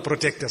 May Allah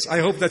protect us. I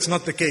hope that's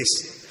not the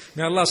case.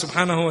 May Allah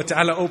subhanahu wa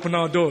ta'ala open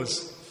our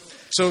doors.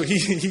 So he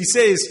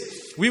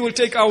says, we will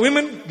take our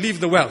women, leave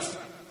the wealth.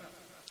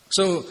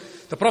 So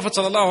the Prophet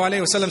sallallahu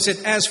alaihi wasallam said,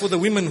 as for the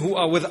women who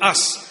are with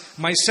us,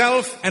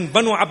 myself and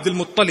Banu Abdul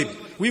Muttalib,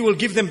 we will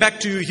give them back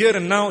to you here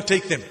and now,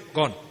 take them,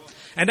 gone.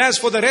 And as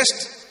for the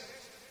rest,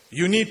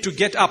 you need to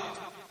get up.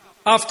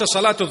 After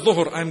Salatul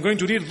Dhuhr, I'm going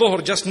to read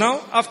Dhuhr just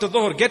now. After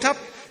Dhuhr, get up.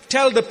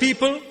 Tell the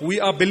people,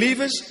 we are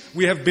believers.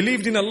 We have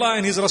believed in Allah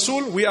and His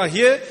Rasul. We are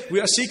here. We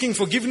are seeking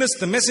forgiveness.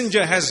 The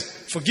Messenger has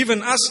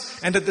forgiven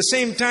us. And at the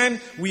same time,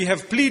 we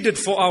have pleaded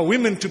for our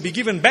women to be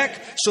given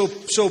back. So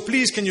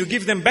please, can you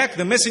give them back?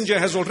 The Messenger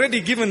has already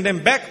given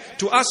them back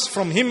to us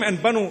from him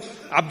and Banu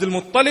Abdul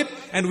Muttalib.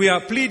 And we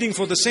are pleading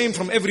for the same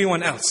from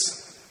everyone else.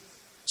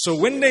 So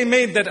when they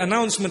made that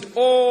announcement,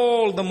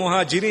 all the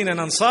Muhajirin and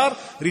Ansar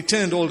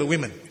returned all the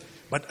women.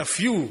 But a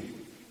few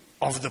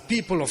of the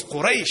people of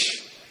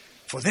Quraysh,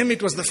 for them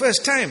it was the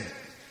first time,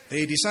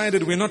 they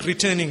decided, we're not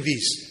returning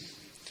these.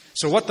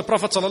 So what the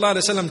Prophet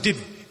ﷺ did,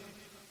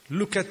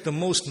 look at the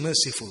most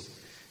merciful.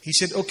 He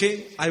said,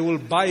 okay, I will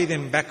buy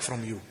them back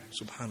from you.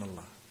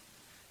 Subhanallah.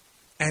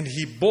 And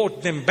he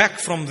bought them back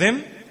from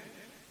them,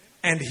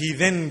 and he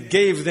then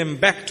gave them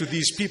back to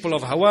these people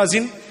of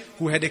Hawazin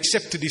who had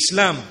accepted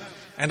Islam.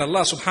 And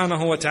Allah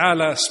subhanahu wa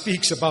ta'ala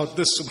speaks about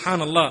this,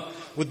 subhanallah,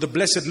 with the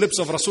blessed lips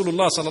of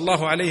Rasulullah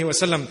sallallahu alayhi wa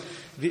sallam.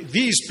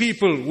 These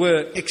people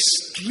were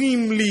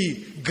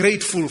extremely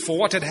grateful for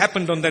what had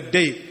happened on that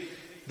day.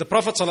 The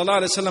Prophet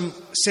sallallahu alayhi wa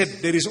sallam said,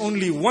 there is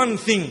only one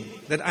thing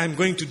that I am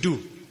going to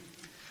do.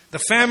 The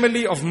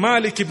family of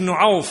Malik ibn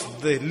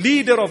Auf, the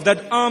leader of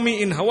that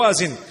army in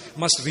Hawazin,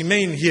 must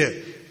remain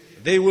here.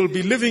 They will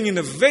be living in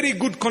a very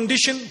good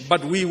condition,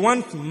 but we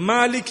want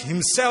Malik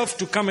himself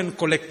to come and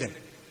collect them.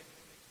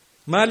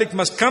 Malik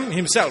must come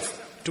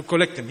himself to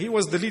collect them. He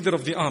was the leader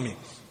of the army.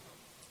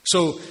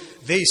 So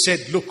they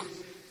said, look,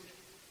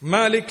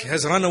 Malik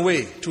has run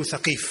away to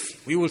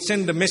Thaqif. We will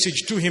send a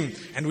message to him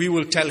and we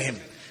will tell him.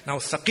 Now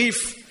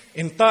Thaqif,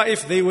 in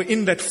Ta'if, they were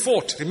in that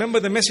fort. Remember,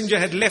 the messenger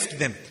had left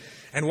them.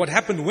 And what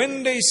happened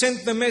when they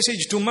sent the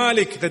message to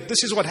Malik that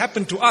this is what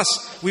happened to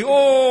us, we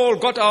all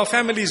got our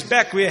families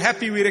back. We're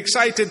happy, we're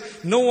excited.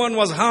 No one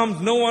was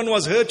harmed, no one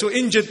was hurt or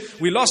injured.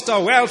 We lost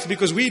our wealth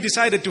because we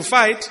decided to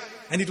fight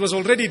and it was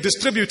already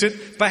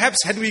distributed.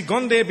 Perhaps had we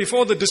gone there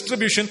before the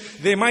distribution,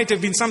 there might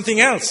have been something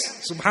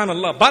else.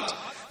 Subhanallah. But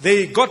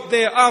they got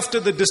there after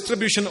the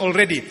distribution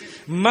already.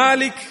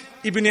 Malik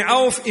ibn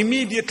Auf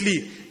immediately,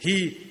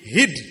 he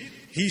hid.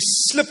 He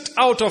slipped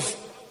out of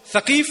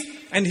Thaqif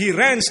and he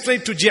ran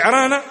straight to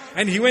Ji'rana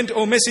and he went,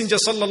 O Messenger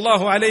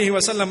sallallahu alayhi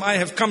wasallam, I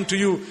have come to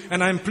you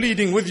and I am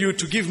pleading with you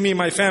to give me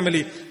my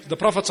family. The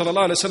Prophet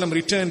sallallahu alayhi wasallam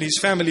returned his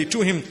family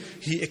to him.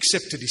 He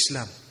accepted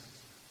Islam.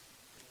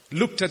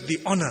 Looked at the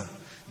honor,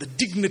 the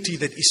dignity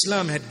that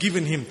Islam had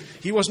given him.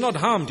 He was not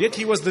harmed, yet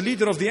he was the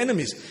leader of the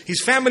enemies.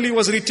 His family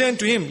was returned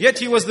to him, yet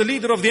he was the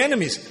leader of the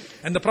enemies.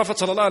 And the Prophet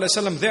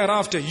ﷺ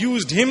thereafter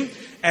used him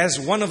as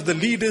one of the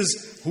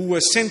leaders who were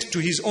sent to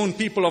his own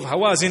people of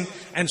Hawazin.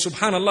 And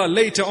subhanallah,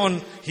 later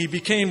on, he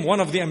became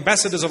one of the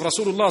ambassadors of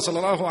Rasulullah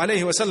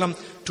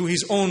ﷺ to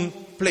his own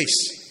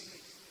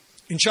place.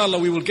 Inshallah,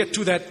 we will get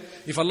to that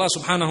if Allah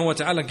subhanahu wa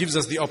ta'ala gives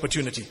us the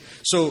opportunity.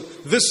 So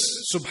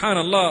this,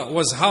 subhanallah,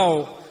 was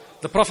how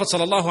the Prophet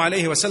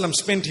ﷺ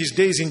spent his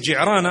days in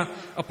Ji'rana,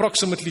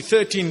 approximately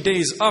 13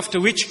 days, after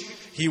which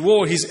he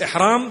wore his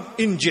ihram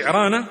in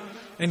Ji'rana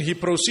and he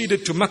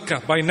proceeded to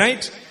Mecca by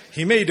night.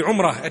 He made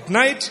Umrah at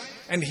night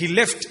and he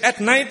left at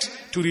night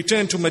to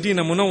return to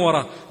Medina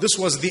Munawwara. This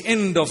was the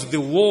end of the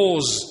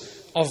wars,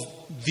 of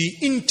the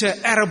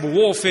inter-Arab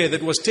warfare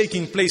that was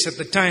taking place at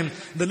the time.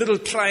 The little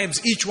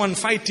tribes, each one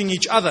fighting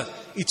each other.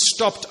 It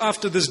stopped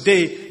after this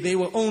day. There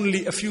were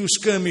only a few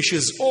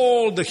skirmishes.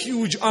 All the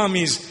huge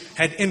armies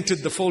had entered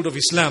the fold of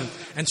Islam.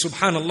 And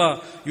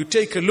subhanallah, you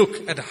take a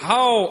look at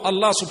how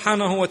Allah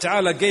subhanahu wa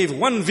ta'ala gave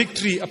one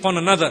victory upon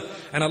another.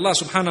 And Allah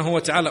subhanahu wa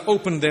ta'ala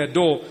opened their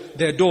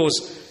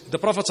doors. The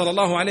Prophet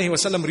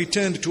ﷺ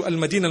returned to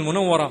Al-Madinah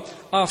Al-Munawwara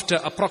after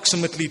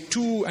approximately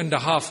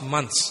 2.5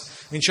 months.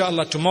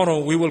 Inshallah,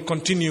 tomorrow we will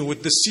continue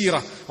with the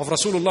seerah of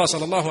Rasulullah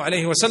sallallahu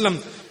alayhi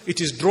wasallam. It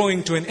is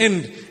drawing to an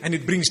end and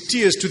it brings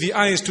tears to the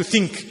eyes to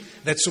think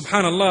that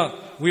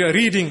subhanallah, we are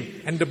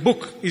reading and the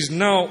book is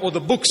now, or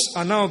the books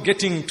are now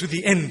getting to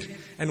the end.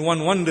 And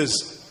one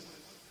wonders,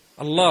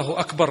 Allahu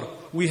Akbar,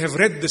 we have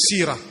read the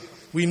seerah.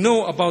 We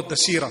know about the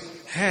seerah.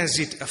 Has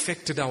it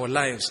affected our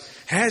lives?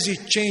 Has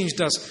it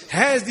changed us?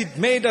 Has it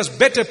made us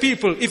better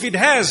people? If it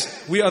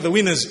has, we are the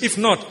winners. If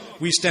not,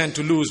 we stand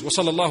to lose.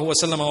 وصلى الله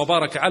وسلم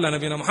وبارك على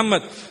نبينا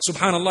محمد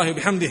سبحان الله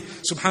وبحمده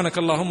سبحانك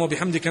اللهم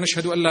وبحمدك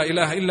نشهد أن لا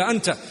إله إلا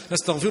أنت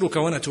نستغفرك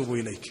ونتوب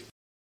إليك.